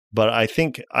 but I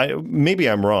think maybe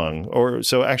I'm wrong. Or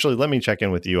so actually, let me check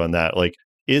in with you on that. Like,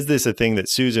 is this a thing that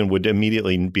Susan would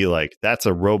immediately be like, that's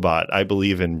a robot? I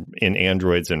believe in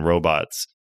androids and robots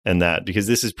and that, because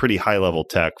this is pretty high level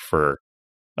tech for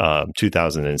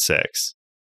 2006.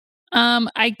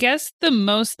 I guess the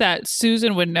most that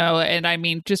Susan would know, and I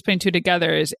mean, just putting two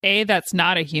together, is A, that's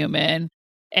not a human,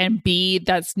 and B,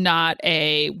 that's not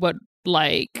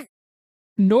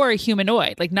nor a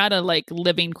humanoid, like not a like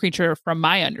living creature from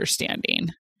my understanding.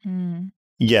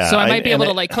 Yeah. So I might be able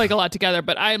to like click a lot together,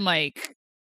 but I'm like,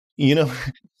 you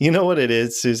know what it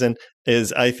is, Susan,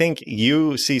 is I think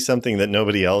you see something that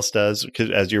nobody else does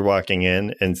because as you're walking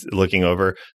in and looking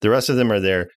over, the rest of them are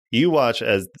there. You watch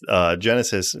as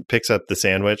Genesis picks up the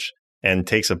sandwich and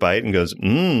takes a bite and goes,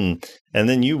 and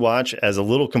then you watch as a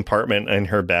little compartment in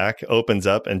her back opens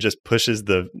up and just pushes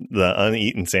the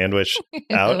uneaten sandwich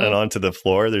out and onto the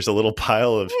floor. There's a little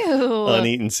pile of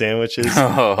uneaten sandwiches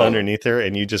underneath her,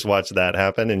 and you just watch that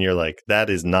happen, and you're like, that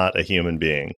is not a human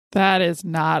being. that is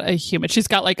not a human. She's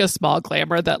got like a small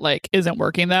glamour that like isn't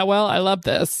working that well. I love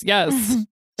this. Yes.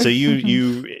 So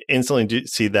you instantly do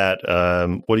see that.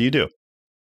 What do you do?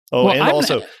 Oh, Well,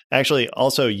 and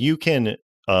also you can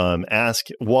ask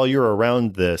while you're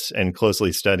around this and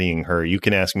closely studying her. You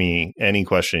can ask me any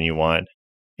question you want.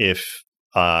 If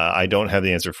I don't have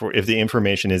the answer if the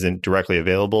information isn't directly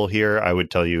available here, I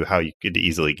would tell you how you could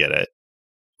easily get it.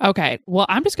 Okay. Well,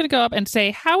 I'm just going to go up and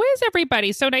say, how is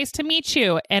everybody? So nice to meet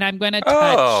you. And I'm going to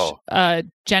touch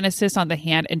Genesis on the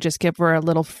hand and just give her a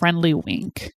little friendly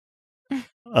wink.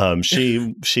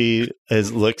 She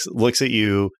looks at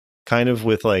you kind of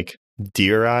with like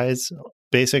deer eyes,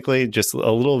 basically, just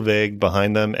a little vague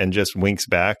behind them, and just winks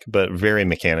back, but very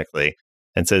mechanically,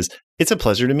 and says, "It's a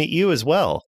pleasure to meet you as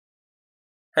well."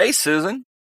 Hey, Susan.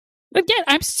 Again,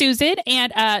 I'm Susan,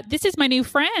 and this is my new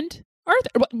friend, Arthur,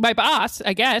 my boss,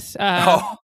 I guess.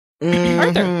 Oh,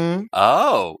 Arthur.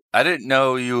 oh, I didn't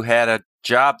know you had a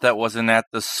job that wasn't at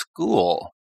the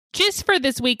school. Just for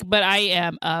this week, but I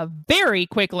am a very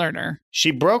quick learner.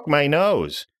 She broke my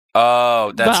nose.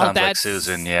 Oh, that sounds like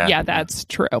Susan. Yeah. Yeah, that's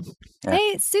true. Yeah.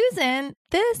 Hey, Susan,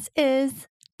 this is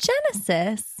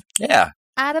Genesis. Yeah.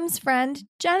 Adam's friend,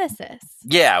 Genesis.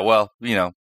 Yeah, well,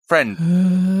 friend.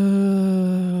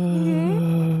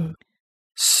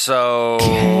 So,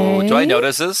 do I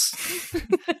notice this?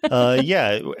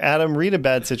 Yeah, Adam, read a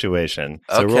bad situation.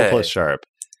 So roll plus sharp.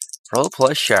 Roll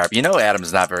plus sharp.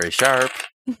 Adam's not very sharp.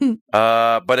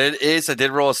 But it is. I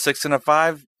did roll a 6 and a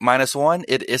 5 minus 1.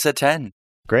 It is a 10.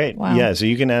 Great. Wow. Yeah, so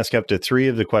you can ask up to 3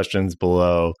 of the questions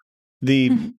below.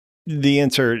 The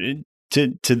answer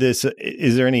to this,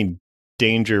 is there any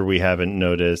danger we haven't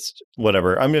noticed?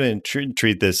 Whatever. I'm going to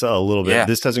treat this a little bit. Yeah.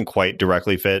 This doesn't quite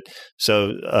directly fit.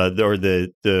 So, or the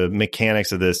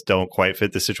mechanics of this don't quite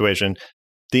fit the situation.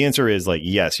 The answer is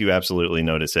yes, you absolutely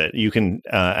notice it. You can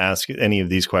ask any of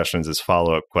these questions as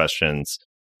follow-up questions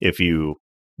if you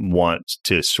want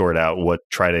to sort out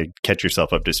try to catch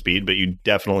yourself up to speed. But you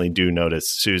definitely do notice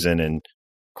Susan and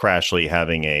Crashly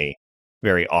having a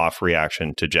very off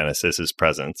reaction to Genesis's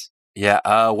presence.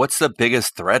 Yeah. What's the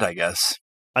biggest threat, I guess?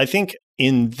 I think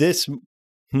in this,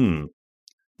 the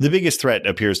biggest threat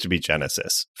appears to be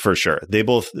Genesis, for sure.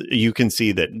 You can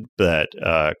see that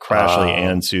Crashly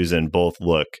and Susan both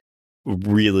look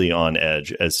really on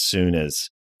edge as soon as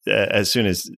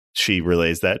she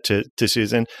relays that to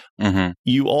Susan. Mm-hmm.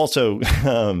 You also,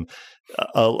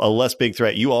 a less big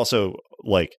threat, you also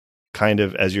kind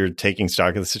of, as you're taking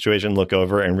stock of the situation, look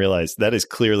over and realize that is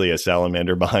clearly a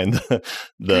salamander behind the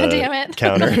God damn it.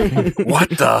 counter.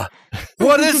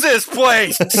 What is this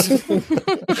place?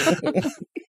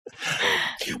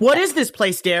 What is this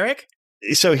place, Derek?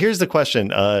 So here's the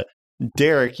question.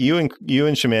 Derek, you and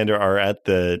Shamanda are at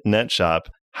the net shop.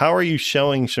 How are you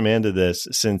showing Shamanda this,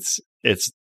 since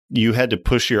you had to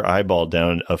push your eyeball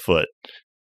down a foot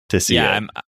to see it?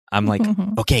 I'm like,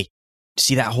 okay,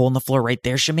 see that hole in the floor right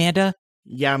there, Shamanda?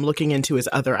 Yeah, I'm looking into his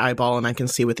other eyeball, and I can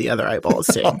see what the other eyeball is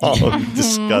seeing. Oh,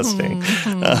 disgusting.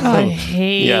 I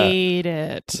hate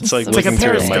it. It's like It's like looking a through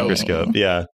a periscope. microscope.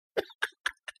 Yeah.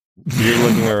 You're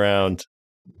looking around.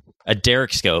 A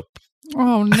Derek scope.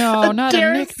 Oh no, not a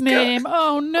Derek nickname.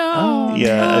 Oh no.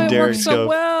 Yeah, a it Derek works so scope.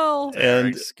 well.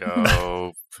 And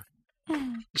Scope.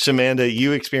 Shamanda,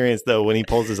 you experience, though, when he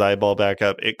pulls his eyeball back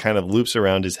up, it kind of loops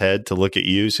around his head to look at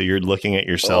you. So you're looking at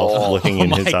yourself, looking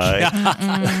in his eye.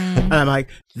 And I'm like,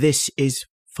 this is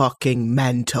fucking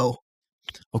mental.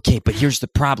 Okay, but here's the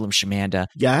problem, Shamanda.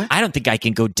 Yeah? I don't think I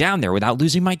can go down there without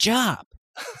losing my job.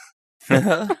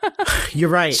 You're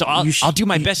right. So I'll do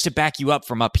my best to back you up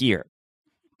from up here.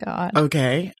 God.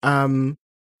 Okay.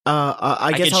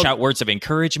 I guess can shout words of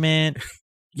encouragement.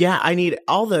 Yeah, I need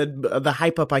all the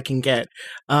hype up I can get.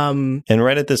 And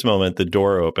right at this moment, the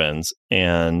door opens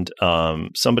and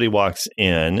somebody walks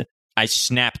in. I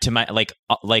snap to my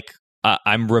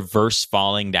I'm reverse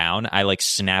falling down. I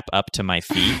snap up to my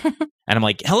feet and I'm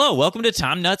like, "Hello, welcome to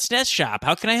Tom Nutt's Nest Shop.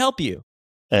 How can I help you?"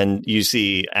 And you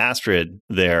see Astrid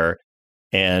there,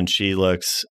 and she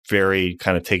looks very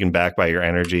kind of taken back by your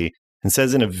energy and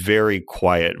says in a very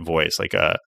quiet voice,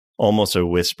 almost a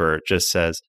whisper, just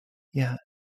says, "Yeah,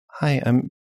 hi, I'm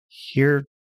here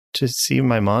to see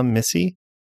my mom, Missy."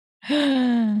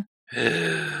 I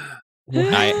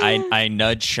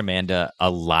nudge Shamanda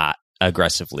a lot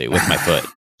aggressively with my foot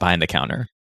behind the counter.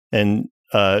 And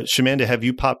Shamanda, have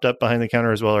you popped up behind the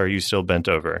counter as well, or are you still bent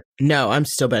over? No, I'm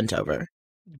still bent over.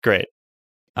 Great.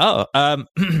 Oh,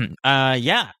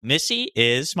 yeah, Missy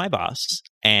is my boss,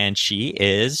 and she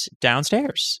is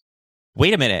downstairs.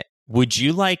 Wait a minute. Would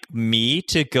you like me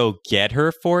to go get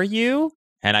her for you?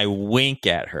 And I wink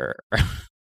at her.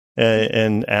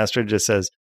 And Astrid just says,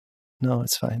 "No,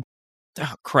 it's fine."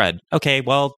 Oh, crud. Okay,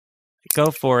 well,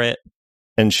 go for it.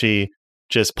 And she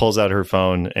just pulls out her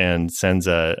phone and sends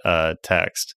a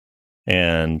text.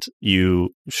 And you,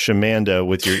 Shamanda,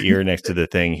 with your ear next to the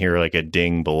thing, hear a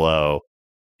ding below.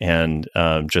 And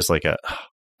just oh,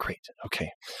 great. Okay.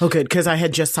 Oh, good, because I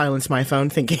had just silenced my phone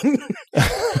thinking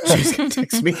she's going to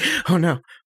text me. Oh, no.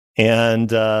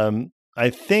 And I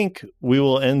think we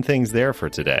will end things there for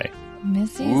today.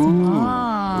 Missy's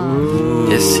mom.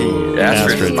 Missy.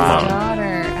 Astrid's mom. Daughter.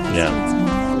 Yeah. Astrid's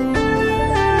mom.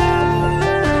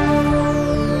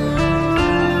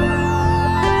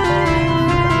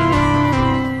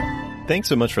 Thanks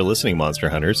so much for listening, Monster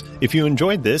Hunters. If you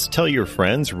enjoyed this, tell your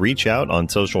friends, reach out on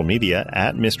social media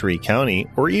at Mystery County,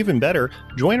 or even better,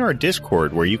 join our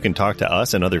Discord where you can talk to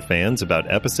us and other fans about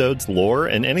episodes, lore,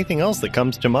 and anything else that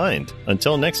comes to mind.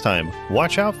 Until next time,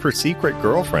 watch out for secret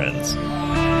girlfriends.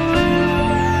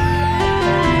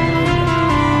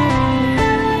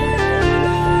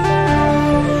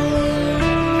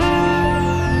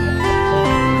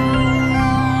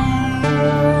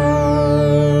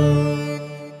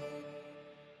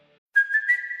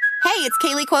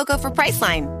 Loco for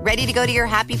Priceline. Ready to go to your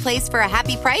happy place for a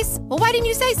happy price? Well, why didn't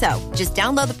you say so? Just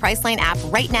download the Priceline app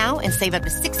right now and save up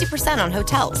to 60% on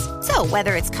hotels. So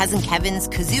whether it's Cousin Kevin's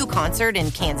Kazoo concert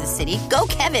in Kansas City, go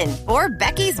Kevin, or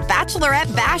Becky's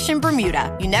Bachelorette Bash in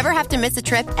Bermuda, you never have to miss a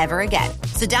trip ever again.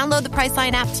 So download the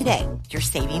Priceline app today. Your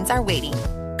savings are waiting.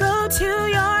 Go to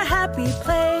your happy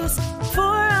place for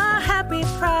a happy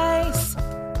price.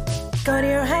 Go to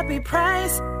your happy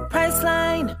price,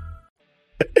 Priceline.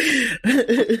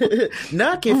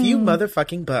 Knock if you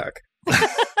motherfucking buck.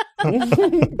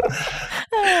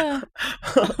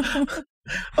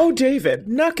 Oh, David,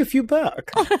 knock if you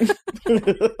buck.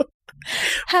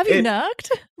 Have you knocked?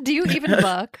 Do you even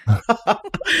buck?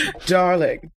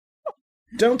 Darling,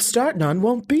 don't start none,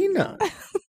 won't be none.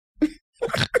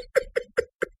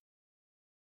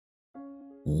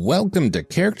 Welcome to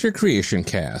Character Creation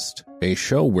Cast, a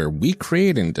show where we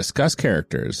create and discuss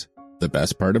characters, the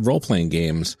best part of role-playing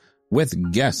games,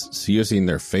 with guests using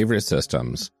their favorite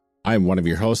systems. I'm one of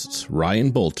your hosts,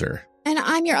 Ryan Bolter. And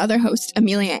I'm your other host,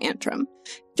 Amelia Antrim.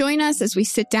 Join us as we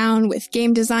sit down with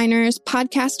game designers,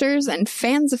 podcasters, and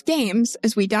fans of games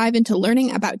as we dive into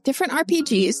learning about different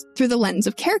RPGs through the lens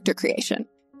of character creation.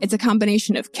 It's a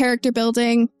combination of character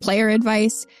building, player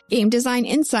advice, game design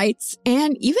insights,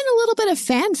 and even a little bit of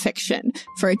fan fiction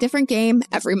for a different game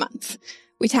every month.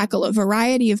 We tackle a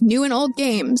variety of new and old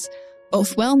games,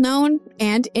 both well-known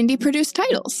and indie-produced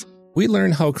titles. We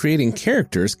learn how creating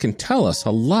characters can tell us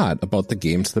a lot about the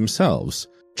games themselves.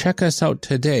 Check us out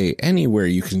today anywhere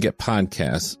you can get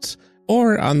podcasts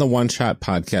or on the One Shot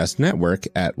Podcast Network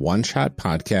at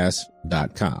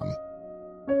oneshotpodcast.com.